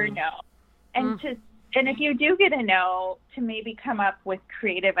never know. And and if you do get a no, to maybe come up with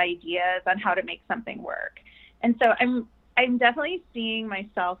creative ideas on how to make something work. And so I'm definitely seeing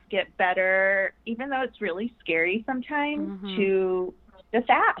myself get better, even though it's really scary sometimes, to just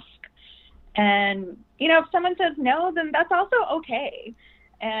ask. And, if someone says no, then that's also okay.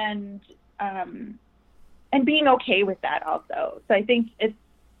 And being okay with that also. So I think it's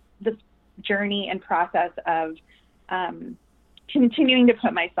this journey and process of continuing to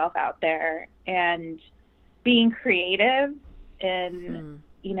put myself out there and being creative in,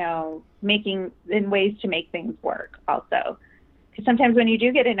 making in ways to make things work also. Because sometimes when you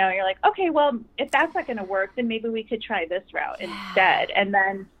do get a no, you're like, okay, well, if that's not going to work, then maybe we could try this route instead. And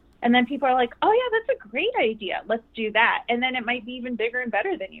then people are like, oh yeah, that's a great idea. Let's do that. And then it might be even bigger and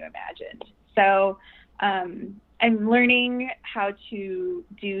better than you imagined. So I'm learning how to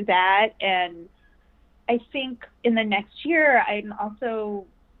do that. And I think in the next year, I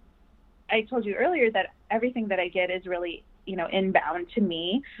told you earlier that everything that I get is really, inbound to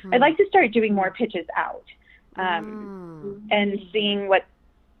me. I'd like to start doing more pitches out and seeing what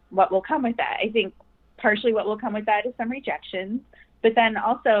will come with that. I think partially what will come with that is some rejections, but then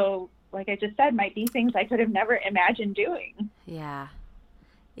also, like I just said, might be things I could have never imagined doing. Yeah.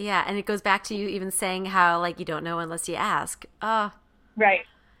 Yeah, and it goes back to you even saying how, like, you don't know unless you ask. Right.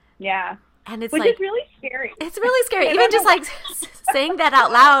 Yeah. And it's Which like, is really scary. It's really scary. Even just like saying that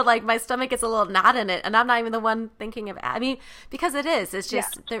out loud, like my stomach gets a little knot in it, and I'm not even the one thinking of. Because it is. It's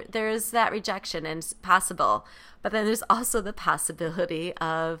just there's that rejection, and it's possible. But then there's also the possibility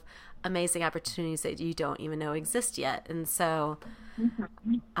of amazing opportunities that you don't even know exist yet. And so,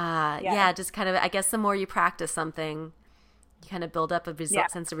 just kind of, I guess the more you practice something, you kind of build up a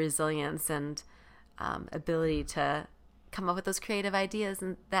sense of resilience and ability to come up with those creative ideas.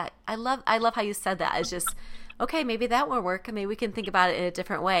 And that I love how you said that. It's just, okay, maybe that won't work, and maybe we can think about it in a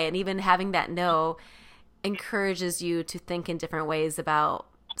different way. And even having that no encourages you to think in different ways about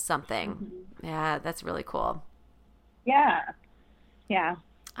something. Yeah, that's really cool. Yeah. Oh,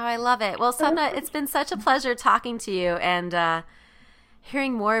 I love it. Well, Sapna, it's been such a pleasure talking to you and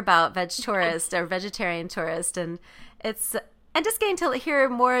hearing more about Veg Tourist or Vegetarian Tourist, and just getting to hear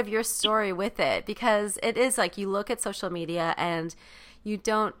more of your story with it, because it is like you look at social media and you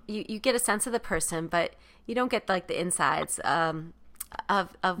get a sense of the person, but you don't get like the insides of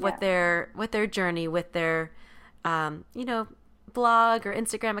what their journey with their blog or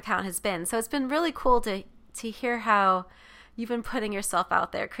Instagram account has been. So it's been really cool to hear how you've been putting yourself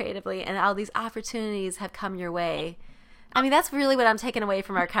out there creatively, and all these opportunities have come your way I mean, that's really what I'm taking away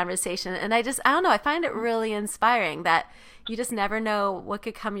from our conversation. And I don't know, I find it really inspiring that you just never know what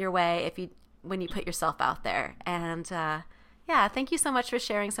could come your way when you put yourself out there. And yeah, thank you so much for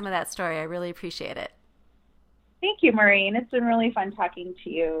sharing some of that story. I really appreciate it. Thank you, Maureen. It's been really fun talking to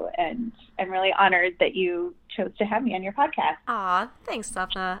you, and I'm really honored that you chose to have me on your podcast. Aw, thanks,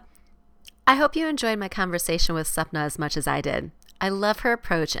 Sapna. I hope you enjoyed my conversation with Sapna as much as I did. I love her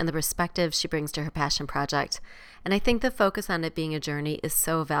approach and the perspective she brings to her passion project, and I think the focus on it being a journey is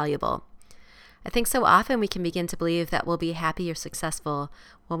so valuable. I think so often we can begin to believe that we'll be happy or successful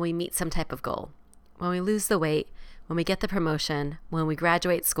when we meet some type of goal, when we lose the weight, when we get the promotion, when we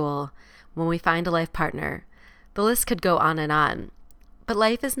graduate school, when we find a life partner. The list could go on. But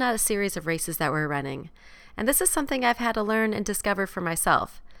life is not a series of races that we're running. And this is something I've had to learn and discover for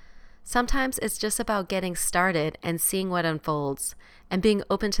myself. Sometimes it's just about getting started and seeing what unfolds and being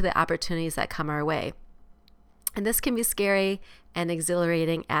open to the opportunities that come our way. And this can be scary and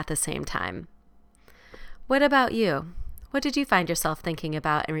exhilarating at the same time. What about you? What did you find yourself thinking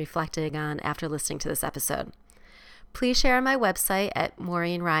about and reflecting on after listening to this episode? Please share on my website at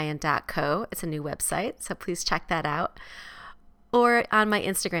maureenryan.co. It's a new website, so please check that out. Or on my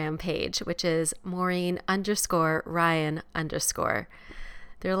Instagram page, which is Maureen_Ryan_.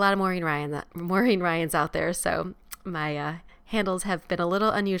 There are a lot of Maureen Ryans out there, so my handles have been a little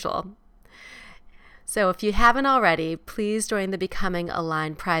unusual. So if you haven't already, please join the Becoming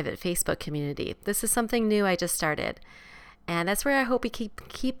Aligned private Facebook community. This is something new I just started, and that's where I hope we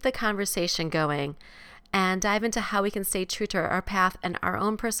keep the conversation going and dive into how we can stay true to our path and our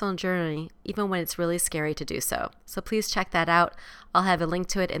own personal journey, even when it's really scary to do so. So please check that out. I'll have a link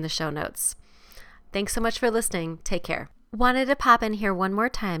to it in the show notes. Thanks so much for listening. Take care. Wanted to pop in here one more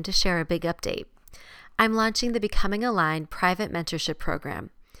time to share a big update. I'm launching the Becoming Aligned private mentorship program.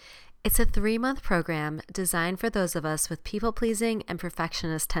 It's a 3-month program designed for those of us with people-pleasing and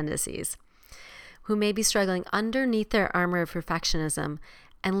perfectionist tendencies who may be struggling underneath their armor of perfectionism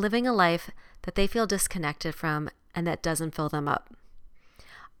and living a life that they feel disconnected from and that doesn't fill them up.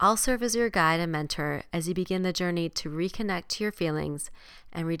 I'll serve as your guide and mentor as you begin the journey to reconnect to your feelings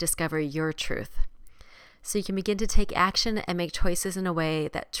and rediscover your truth, so you can begin to take action and make choices in a way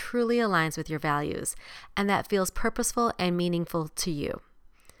that truly aligns with your values and that feels purposeful and meaningful to you.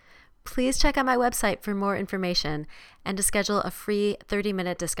 Please check out my website for more information and to schedule a free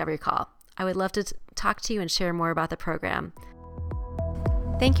 30-minute discovery call. I would love to talk to you and share more about the program.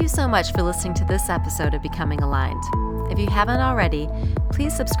 Thank you so much for listening to this episode of Becoming Aligned. If you haven't already,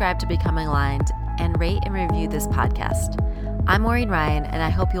 please subscribe to Becoming Aligned and rate and review this podcast. I'm Maureen Ryan, and I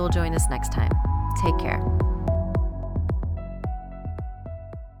hope you will join us next time. Take care.